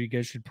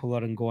Rodriguez should pull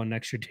out and go on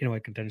next year Dana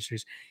White Contender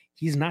Series.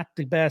 He's not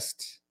the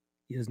best.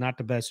 He is not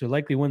the best. He'll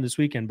likely win this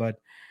weekend, but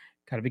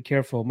gotta be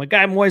careful. My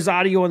guy Moise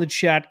Audio in the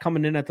chat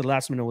coming in at the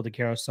last minute with the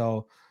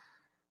carousel.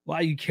 Why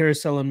are you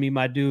carouseling me,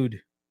 my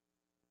dude?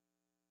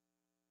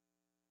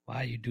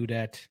 Why you do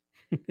that?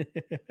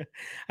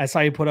 I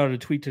saw you put out a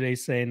tweet today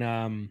saying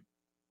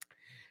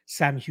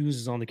Sam Hughes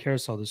is on the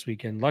carousel this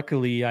weekend.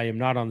 Luckily, I am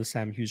not on the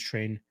Sam Hughes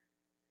train.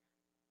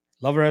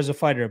 Love her as a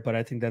fighter, but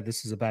I think that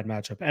this is a bad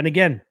matchup. And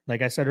again,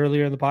 like I said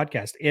earlier in the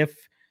podcast, if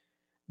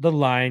the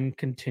line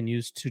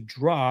continues to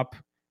drop,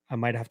 I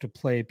might have to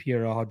play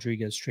Piero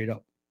Rodriguez straight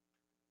up.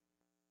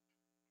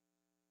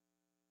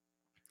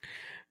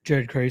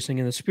 Jared Curry saying,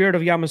 in the spirit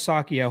of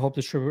Yamasaki, I hope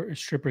the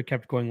stripper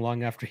kept going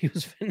long after he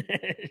was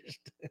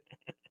finished.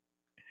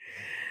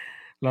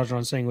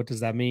 Lajon saying, what does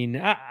that mean?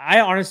 I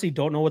honestly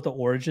don't know what the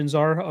origins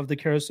are of the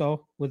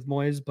carousel with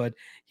Moise, but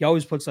he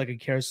always puts like a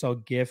carousel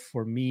gif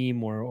or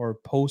meme or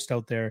post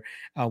out there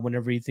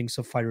whenever he thinks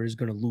a fighter is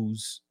going to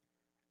lose.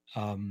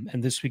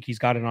 And this week he's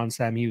got it on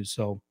Sam Hughes.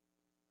 So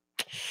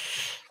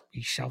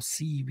we shall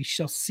see. We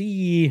shall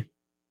see.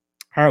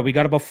 All right, we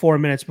got about 4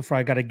 minutes before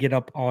I got to get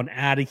up on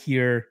out of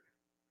here.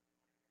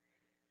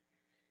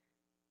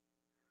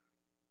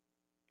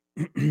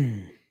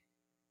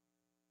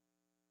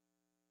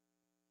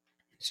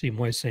 See,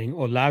 Moise saying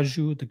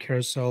Olaju, the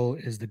carousel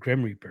is the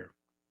Grim Reaper.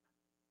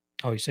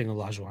 Oh, he's saying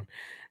Olajuwon.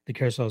 The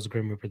carousel is the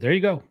Grim Reaper. There you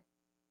go.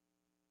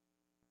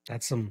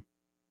 That's some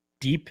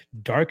deep,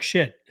 dark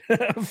shit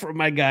from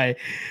my guy,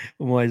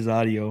 Moise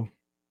Audio.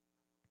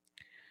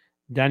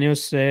 Daniel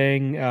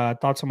saying,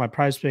 thoughts on my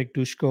prize pick,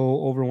 Dushko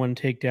over 1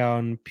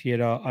 takedown,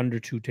 Pieta under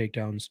 2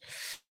 takedowns.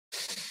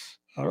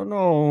 I don't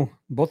know.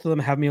 Both of them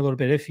have me a little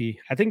bit iffy.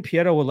 I think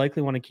Pieta will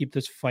likely want to keep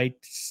this fight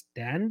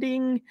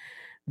standing.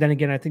 Then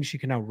again, I think she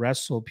can now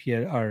wrestle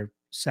Pieta or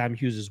Sam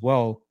Hughes as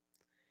well.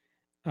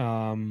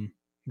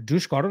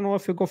 Dushko, I don't know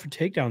if he'll go for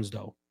takedowns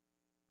though.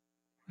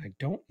 I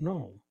don't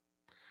know.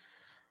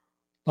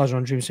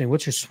 Lajon Dream saying,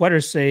 what's your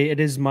sweater say? It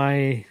is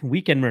my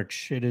weekend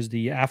merch. It is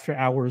the After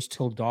Hours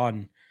Till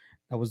Dawn.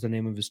 That was the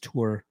name of his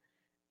tour.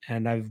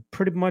 And I've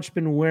pretty much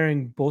been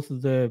wearing both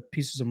of the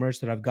pieces of merch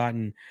that I've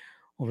gotten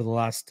over the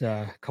last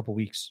couple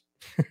weeks.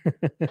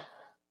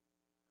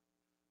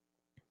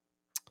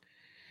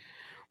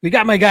 We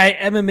got my guy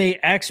MMA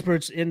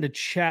Experts in the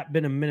chat.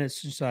 Been a minute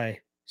since I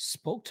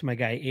spoke to my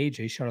guy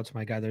AJ. Shout out to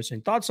my guy there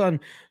saying, thoughts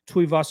on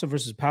Tuivasa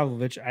versus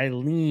Pavlovich? I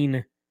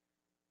lean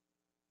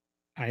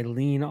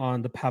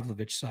on the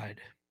Pavlovich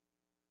side.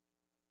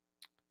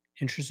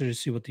 Interested to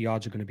see what the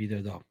odds are going to be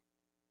there, though.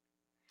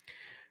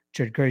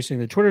 Jared Curry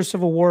saying the Twitter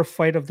Civil War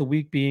fight of the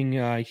week being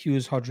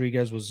Hughes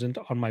Rodriguez wasn't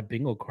on my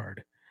bingo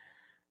card.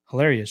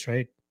 Hilarious,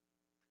 right?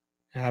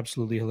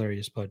 Absolutely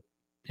hilarious, but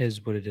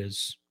is what it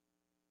is.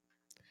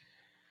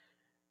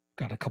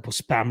 Got a couple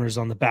spammers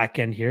on the back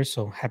end here,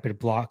 so happy to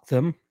block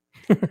them.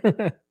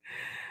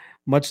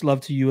 Much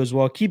love to you as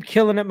well. Keep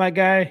killing it, my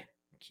guy.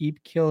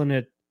 Keep killing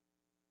it.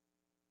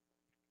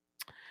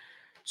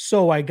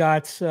 So I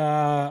got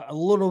a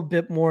little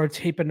bit more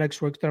tape and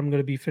next work that I'm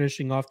going to be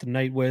finishing off the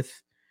night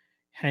with.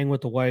 Hang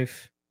with the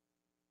wife.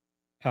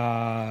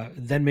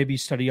 Then maybe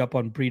study up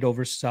on Brito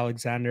versus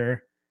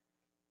Alexander.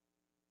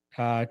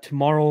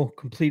 Tomorrow,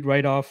 complete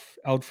write-off,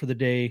 out for the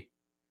day.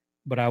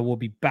 But I will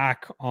be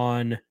back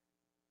on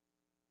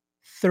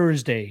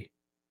Thursday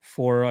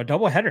for a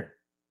doubleheader.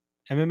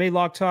 MMA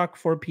Lock Talk,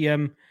 4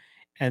 p.m.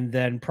 And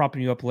then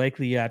propping you up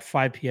likely at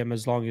 5 p.m.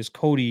 as long as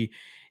Cody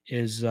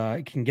is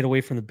can get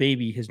away from the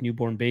baby, his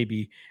newborn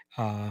baby.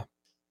 But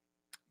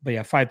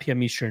yeah, 5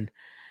 p.m. Eastern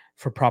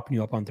for propping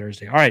you up on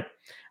Thursday. All right.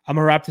 I'm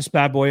going to wrap this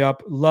bad boy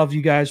up. Love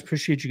you guys.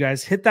 Appreciate you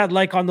guys. Hit that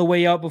like on the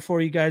way out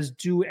before you guys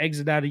do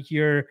exit out of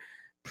here.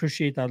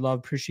 Appreciate that love.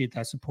 Appreciate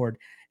that support.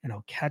 And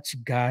I'll catch you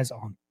guys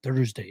on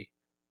Thursday.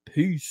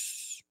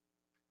 Peace.